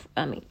Girl,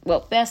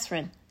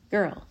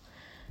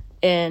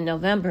 in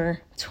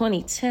November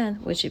 2010,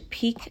 which it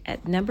peaked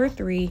at number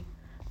 3,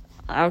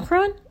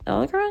 Oricon,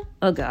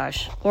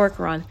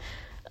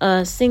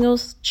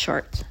 singles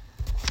chart.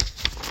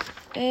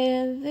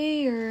 And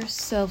their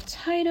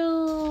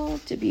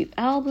self-titled debut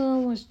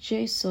album was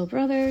J-Soul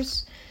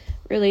Brothers,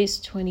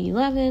 released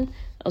 2011,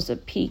 also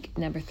peaked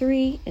number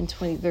 3. In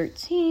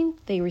 2013,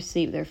 they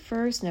received their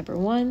first number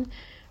 1,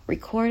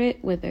 recorded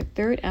with their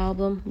third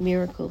album,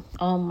 Miracle.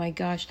 Oh my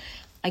gosh,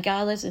 I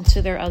gotta listen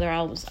to their other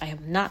albums I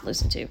have not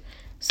listened to.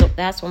 So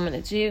that's what I'm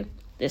gonna do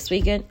this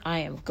weekend. I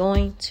am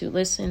going to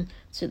listen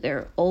to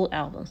their old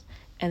albums,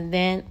 and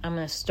then I'm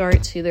gonna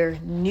start to their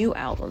new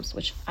albums,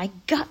 which I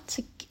got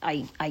to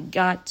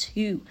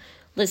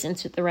listen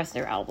to the rest of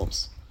their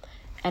albums.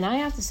 And I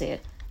have to say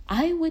it,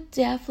 I would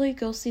definitely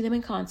go see them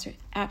in concert.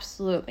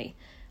 Absolutely.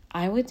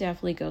 I would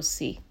definitely go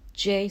see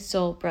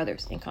J-Soul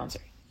Brothers in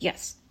concert.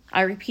 Yes,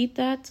 I repeat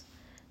that,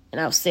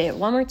 and I'll say it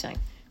one more time.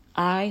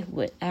 I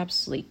would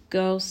absolutely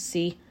go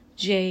see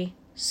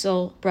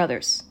J-Soul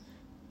Brothers,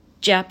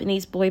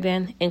 Japanese boy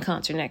band, in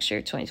concert next year,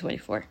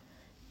 2024.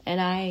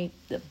 And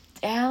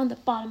down the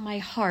bottom of my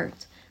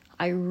heart,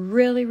 I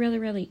really, really,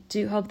 really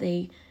do hope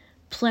they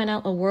plan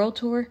out a world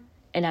tour,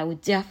 and I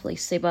would definitely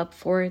save up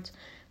for it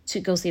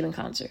to go see them in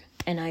concert.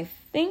 And I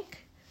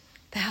think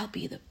that'll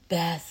be the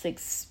best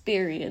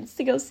experience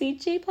to go see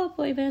J-pop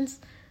boy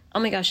bands. Oh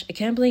my gosh, I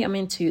can't believe I'm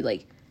into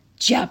like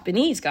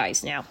Japanese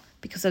guys now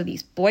because of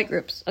these boy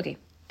groups. Okay,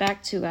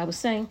 back to what I was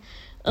saying.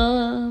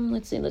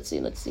 Let's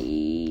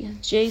see.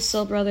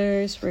 J-Soul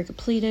Brothers were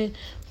completed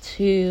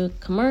to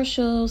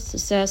commercial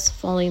success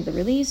following the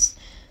release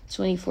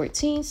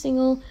 2014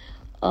 single.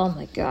 Oh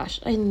my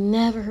gosh, I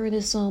never heard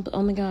this song, but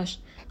oh my gosh,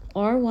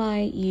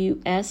 RYUSEI,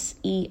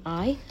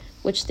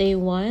 which they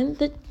won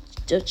the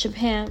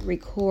Japan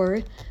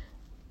Record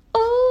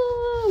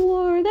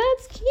Award.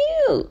 That's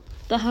cute.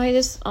 The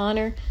highest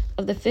honor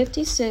of the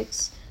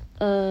 56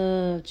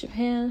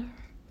 Japan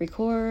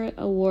Record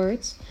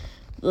Awards.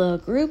 The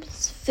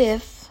group's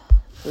 5th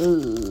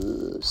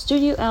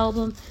studio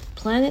album,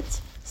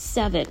 Planet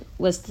 7,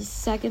 was the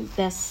second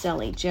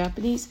best-selling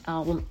Japanese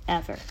album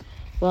ever.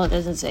 Well, it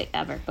doesn't say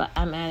ever, but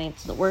I'm adding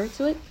the word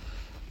to it.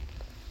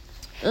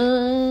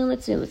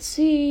 Let's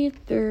see.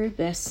 Third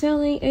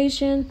best-selling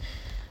Asian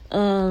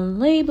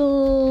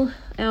label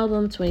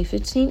album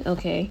 2015.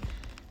 Okay,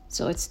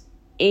 so it's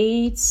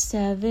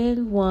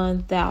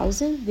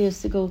 871,000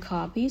 physical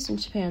copies in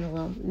Japan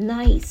alone.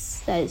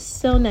 Nice. That is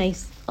so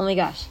nice. Oh my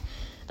gosh.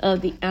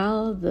 The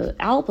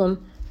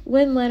album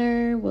went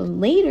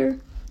later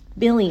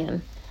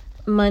billion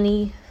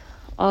money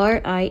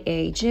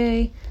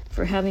RIAJ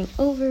for having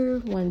over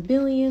 1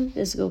 billion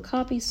physical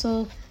copies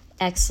sold.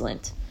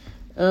 Excellent.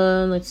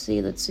 Let's see.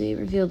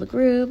 Reveal the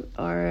group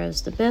are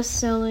as the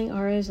best-selling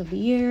artist of the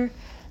year.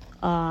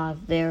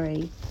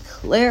 Very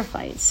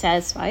clarified,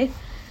 satisfied.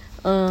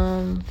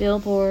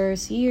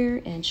 Billboard's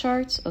year and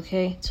charts.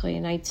 Okay,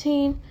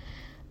 2019.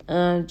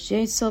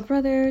 J-Soul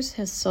Brothers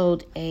has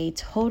sold a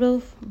total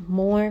of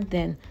more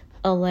than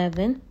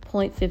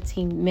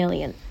 11.15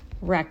 million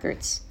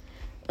records,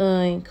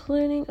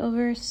 including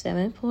over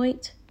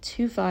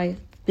 7.25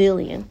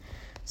 billion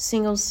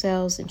single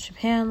sales in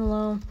Japan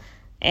alone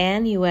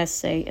and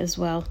USA as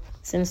well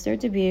since their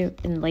debut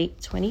in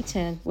late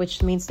 2010,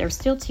 which means they're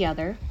still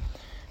together.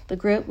 The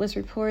group was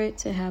reported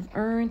to have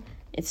earned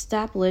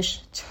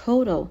established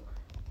total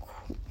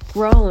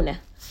grown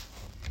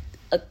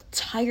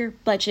entire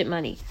budget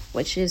money,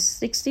 which is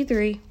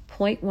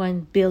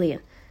 63.1 billion,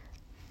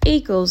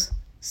 equals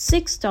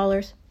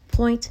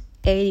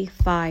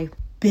 $6.85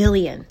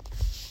 billion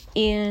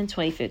in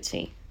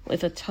 2015,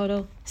 with a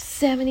total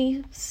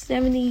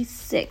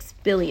 76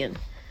 billion,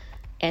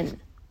 and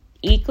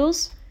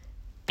equals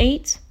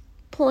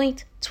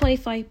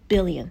 8.25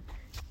 billion.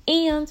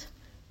 And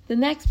the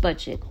next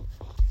budget,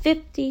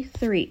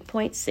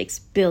 53.6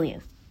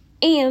 billion,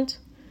 and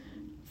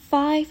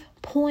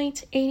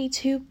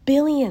 5.82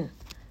 billion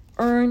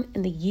earned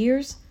in the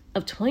years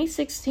of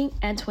 2016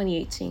 and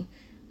 2018.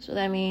 So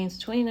that means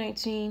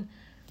 2019,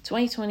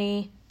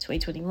 2020,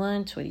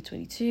 2021,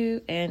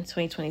 2022, and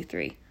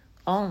 2023.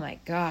 Oh my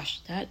gosh,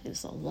 that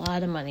is a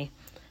lot of money.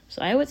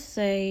 So I would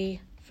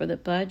say for the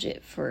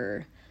budget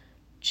for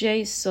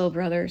Jpop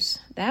Brothers,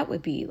 that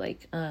would be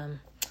like, let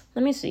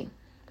me see.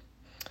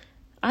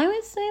 I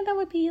would say that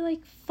would be like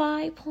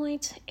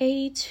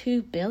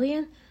 5.82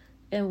 billion.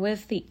 And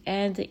with the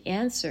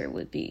answer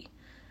would be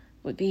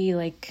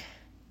like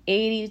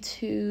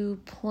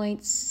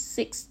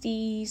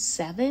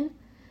 82.67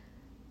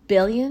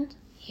 billion.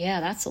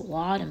 Yeah, that's a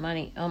lot of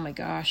money. Oh my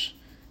gosh.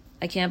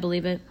 I can't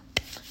believe it.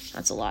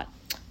 That's a lot.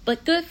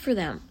 But good for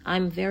them.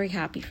 I'm very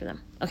happy for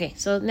them. Okay,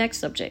 so next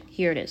subject.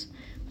 Here it is.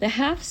 The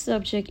half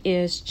subject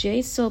is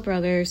Jpop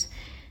Brothers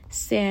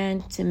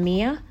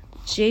Santamia,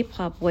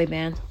 J-pop boy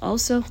band.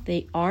 Also,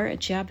 they are a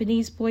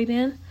Japanese boy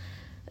band.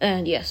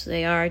 And yes,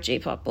 they are a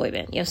J-pop boy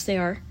band. Yes, they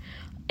are.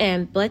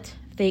 But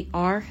they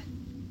are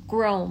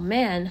grown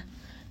men.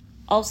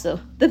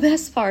 Also, the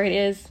best part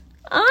is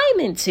I'm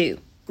into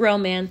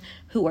grown men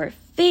who are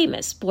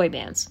famous boy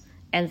bands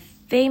and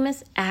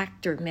famous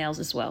actor males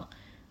as well.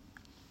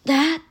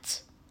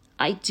 That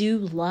I do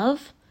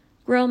love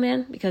grown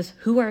men, because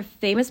who are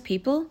famous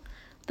people,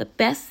 the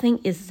best thing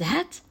is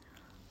that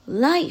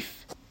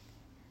life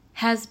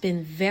has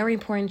been very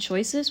important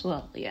choices.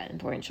 Well, yeah,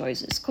 important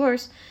choices, of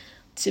course,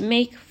 to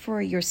make for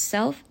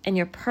yourself and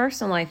your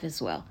personal life as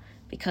well,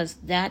 because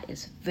that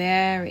is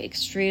very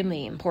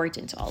extremely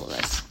important to all of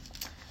us.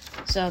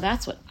 So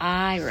that's what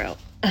I wrote.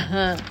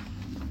 I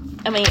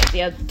mean,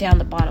 down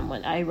the bottom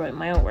one, I wrote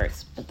my own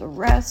words, but the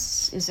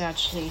rest is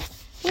actually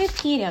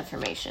Wikipedia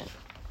information.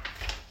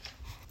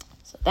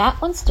 So that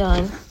one's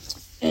done.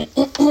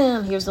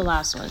 Here's the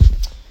last one.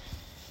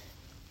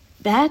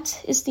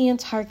 That is the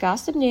entire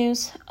gossip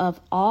news of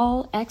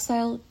all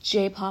exiled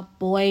J-pop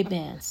boy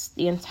bands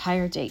the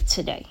entire day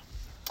today.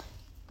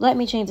 Let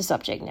me change the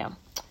subject now.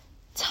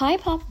 Thai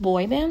pop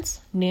boy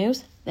bands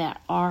news. There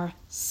are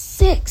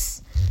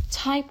 6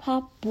 Thai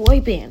pop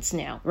boy bands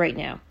right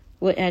now.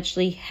 We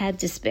actually had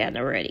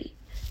disbanded already.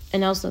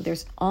 And also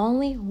there's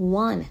only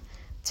one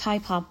Thai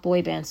pop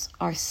boy bands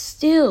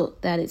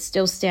that is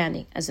still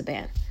standing as a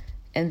band.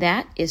 And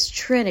that is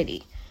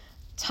Trinity.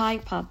 Thai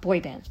pop boy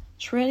band.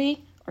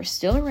 Trinity are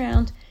still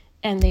around,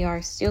 and they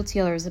are still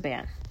together as a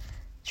band.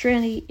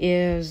 Trinity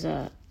is,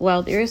 there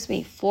used to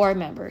be 4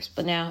 members,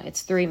 but now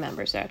it's 3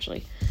 members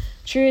actually.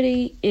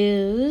 Trinity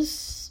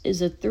is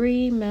a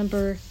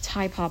 3-member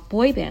Thai pop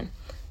boy band,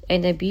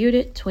 and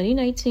debuted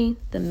 2019.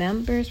 The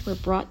members were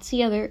brought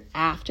together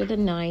after the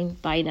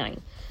 9x9,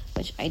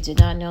 which I did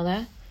not know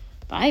that,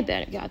 but I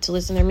bet I got to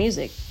listen to their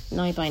music.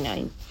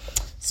 9x9.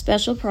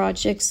 Special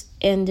projects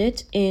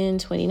ended in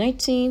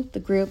 2019. The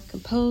group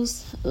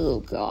composed, oh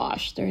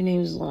gosh, their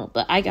name's long,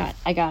 but I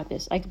got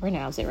this. I can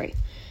pronounce it right.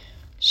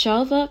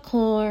 Shalva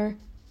Kor,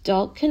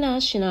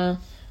 Dalkanashina,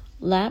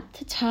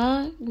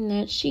 Laptata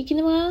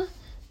Nachikinawa,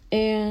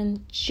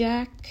 and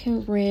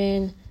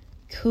Jacqueline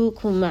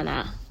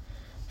Kukumana.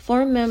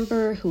 4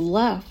 members who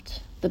left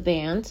the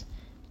band,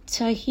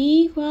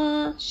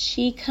 Tahiwa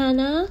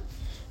Shikana,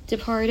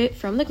 departed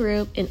from the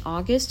group in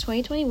August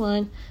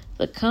 2021.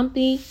 The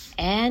company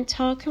and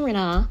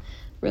Takarina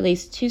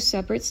released 2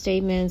 separate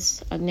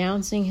statements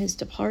announcing his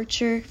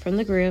departure from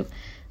the group.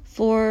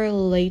 For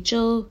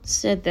Leijo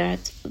said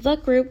that the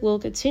group will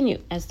continue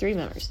as 3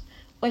 members,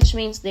 which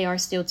means they are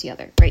still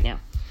together right now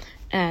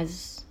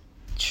as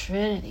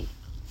Trinity.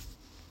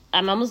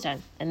 I'm almost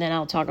done, and then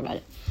I'll talk about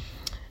it.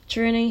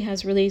 Trinity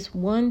has released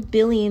 1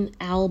 billion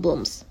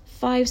albums,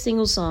 5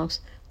 single songs,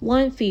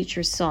 1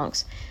 feature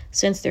songs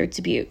since their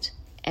debut,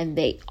 and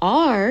they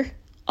are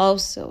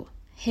also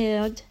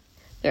held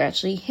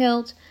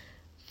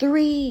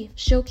 3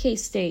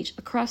 showcase stage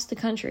across the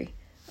country.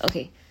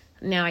 Okay,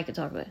 now I can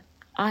talk about it.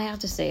 I have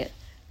to say it.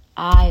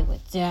 I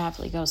would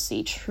definitely go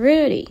see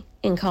Trinity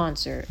in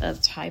concert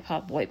of Thai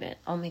pop boy band.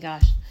 Oh my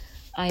gosh.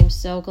 I am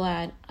so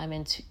glad I'm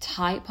into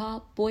Thai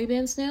pop boy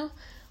bands now,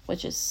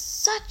 which is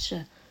such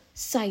a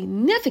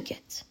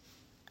significant,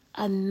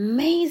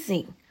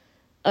 amazing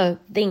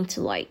thing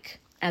to like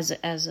as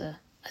a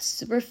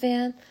super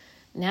fan.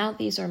 Now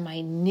these are my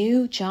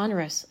new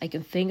genres I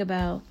can think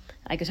about.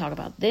 I could talk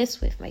about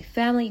this with my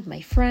family,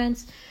 my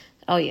friends.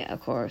 Oh yeah, of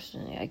course.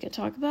 I could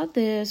talk about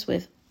this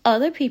with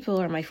other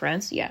people or my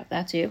friends. Yeah,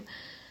 that too.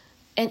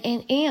 And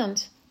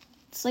it's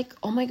like,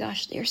 oh my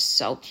gosh, they're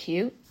so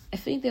cute. I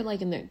think they're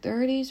like in their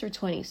 30s or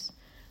 20s.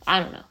 I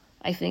don't know.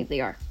 I think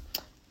they are.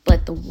 But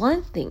But the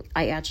one thing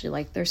I actually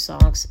like their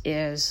songs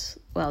is,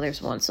 well,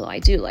 there's one song I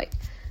do like.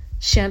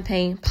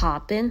 Champagne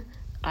Poppin'.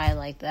 I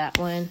like that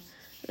one.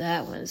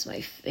 That one is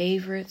my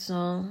favorite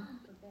song.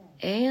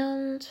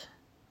 And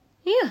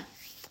yeah.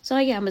 So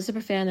yeah, I'm a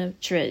super fan of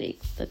Trinity,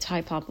 the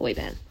Thai pop boy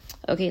band.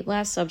 Okay,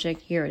 last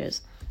subject. Here it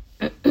is.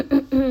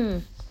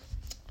 The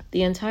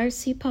entire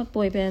Cpop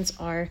boy bands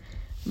are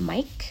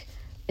Mike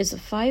is a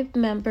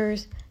 5-member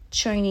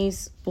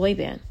Chinese boy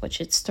band, which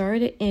it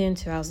started in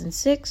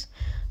 2006,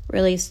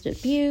 released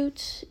debut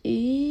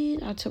in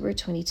October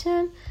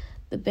 2010.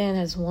 The band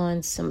has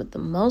won some of the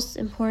most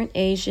important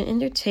Asian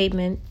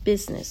entertainment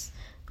business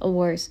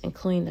awards,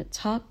 including the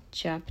top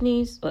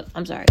Japanese.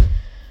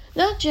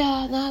 Not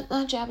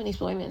Japanese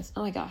boy bands.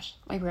 Oh my gosh,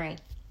 my brain.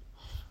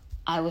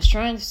 I was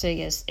trying to say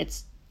yes,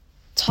 it's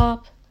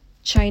top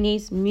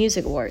Chinese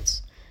music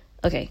awards.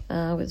 Okay,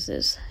 what's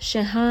this?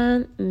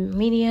 Shanghai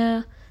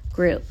Media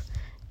Group,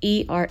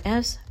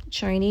 ERS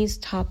Chinese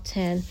Top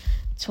 10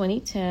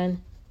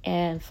 2010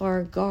 and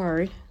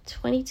Fargard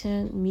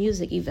 2010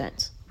 music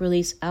event.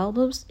 Released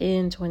albums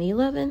in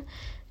 2011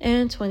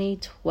 and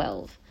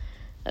 2012.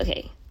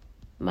 Okay,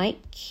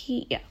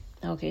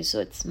 so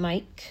it's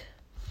Mike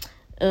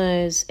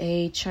is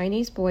a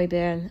Chinese boy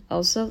band.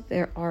 Also,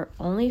 there are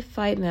only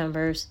 5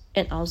 members,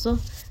 and also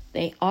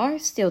they are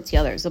still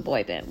together as a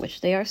boy band, which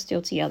they are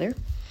still together.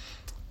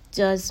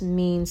 Does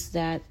means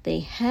that they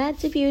had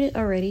debuted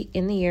already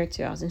in the year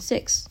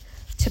 2006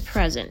 to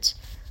present.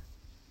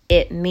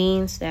 It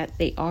means that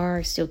they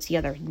are still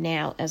together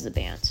now as a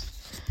band.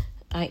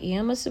 I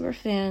am a super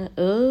fan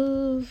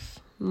of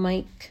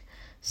Mike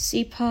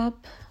Cpop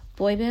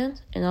boy band,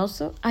 and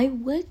also I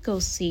would go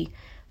see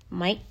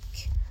Mike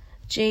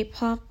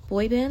Jpop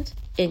boy band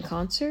in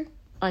concert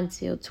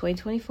until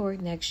 2024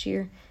 next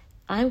year.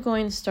 I'm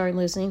going to start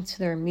listening to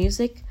their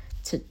music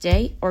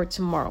today or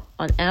tomorrow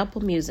on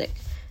Apple Music.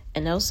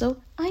 And also,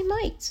 I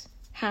might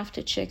have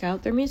to check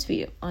out their music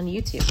video on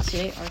YouTube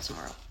today or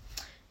tomorrow.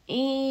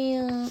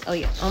 And,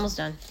 almost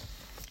done.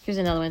 Here's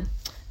another one.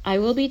 I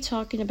will be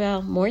talking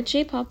about more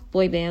J-pop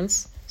boy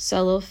bands,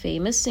 solo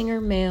famous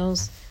singer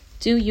males,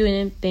 do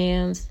unit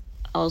bands,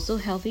 also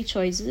healthy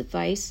choices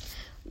advice,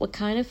 what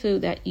kind of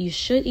food that you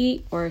should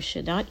eat or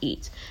should not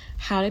eat,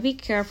 how to be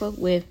careful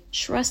with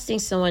trusting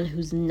someone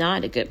who's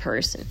not a good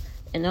person,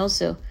 and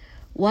also,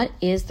 what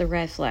is the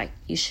red flag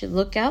you should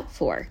look out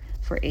for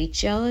a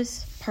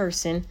jealous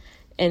person,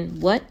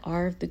 and what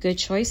are the good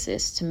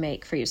choices to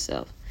make for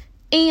yourself,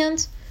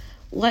 and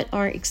what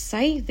are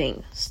exciting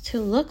things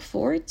to look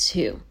forward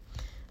to.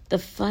 The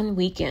fun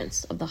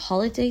weekends of the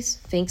holidays,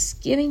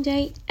 Thanksgiving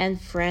Day,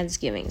 and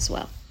Friendsgiving as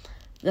well.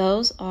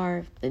 Those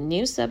are the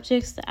new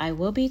subjects that I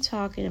will be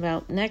talking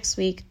about next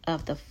week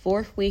of the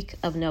 4th week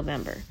of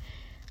November.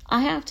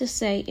 I have to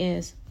say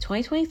is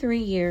 2023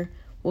 year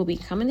will be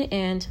coming to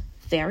end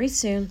very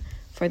soon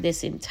for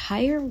this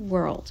entire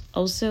world.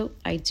 Also,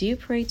 I do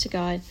pray to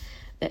God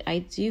that I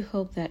do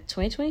hope that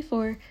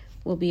 2024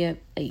 will be a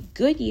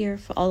good year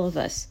for all of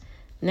us.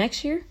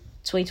 Next year,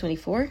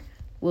 2024,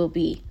 will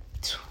be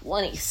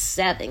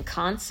 27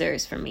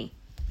 concerts for me.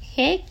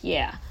 Heck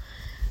yeah.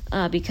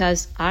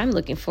 Because I'm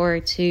looking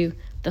forward to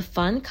the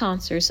fun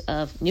concerts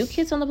of New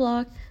Kids on the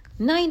Block,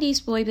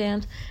 90s boy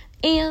band,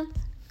 and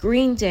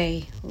Green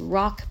Day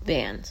rock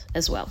band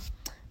as well.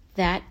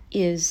 That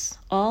is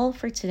all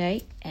for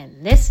today,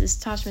 and this is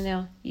Tosh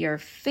Manel, your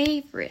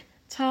favorite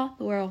top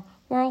world,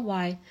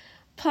 worldwide,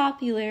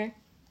 popular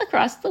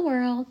across the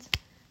world.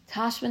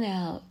 Tosh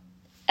Manel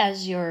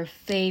as your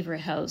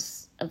favorite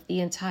host of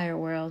the entire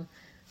world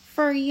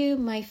for you,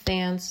 my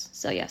fans.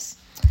 So yes,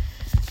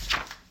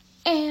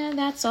 and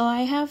that's all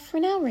I have for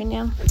now right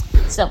now.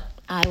 So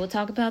I will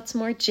talk about some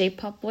more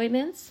J-pop boy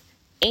bands,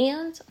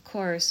 and of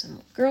course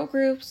some girl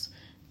groups,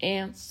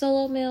 and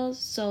solo males,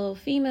 solo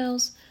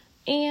females,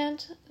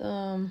 and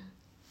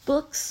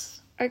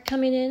books are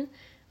coming in.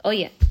 Oh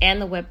yeah,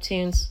 and the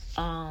webtoons,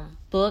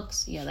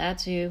 books, yeah, that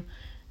too,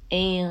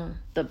 and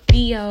the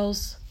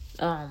BOs,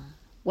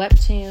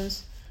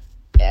 webtoons,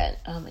 and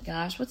oh my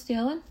gosh, what's the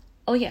other one?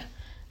 Oh yeah,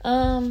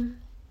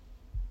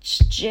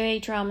 J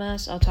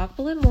dramas. I'll talk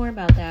a little more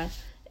about that,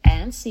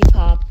 and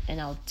Cpop, and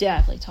I'll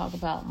definitely talk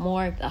about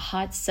more of the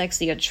hot,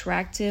 sexy,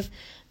 attractive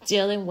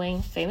Dylan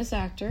Wayne, famous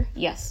actor.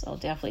 Yes, I'll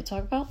definitely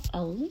talk about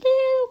a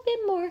little bit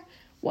more.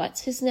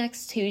 What's his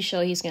next TV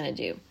show he's gonna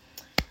do?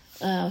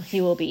 He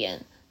will be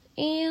in.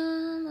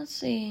 And let's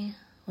see.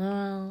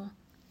 A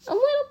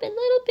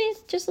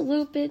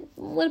little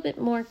bit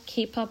more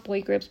K-pop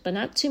boy groups, but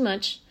not too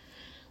much.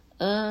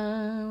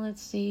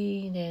 Let's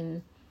see.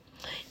 Then,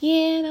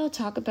 yeah, and I'll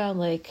talk about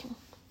like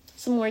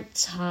some more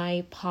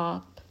Thai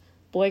pop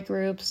boy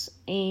groups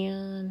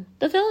and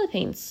the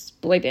Philippines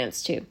boy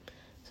bands too.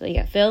 So you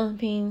got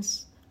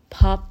Philippines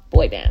pop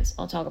boy bands.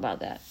 I'll talk about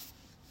that.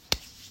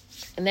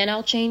 And then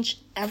I'll change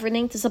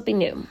everything to something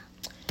new.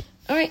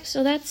 Alright,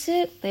 so that's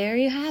it. There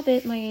you have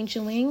it, my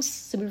angel wings,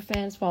 super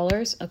fans,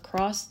 followers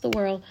across the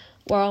world,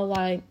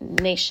 worldwide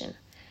nation.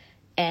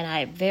 And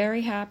I'm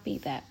very happy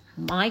that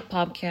my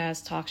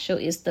podcast talk show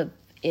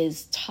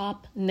is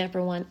top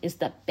number one, is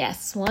the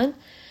best one.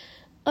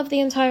 of the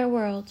entire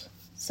world.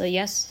 So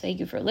yes, thank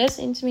you for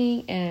listening to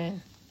me,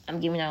 and I'm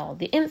giving out all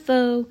the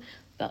info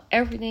about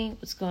everything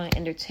what's going on in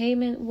the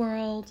entertainment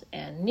world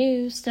and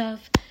news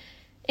stuff.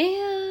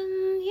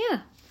 And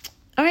yeah.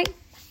 Alright.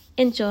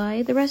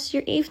 Enjoy the rest of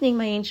your evening,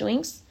 my angel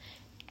wings.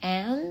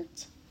 And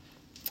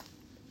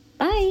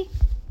bye.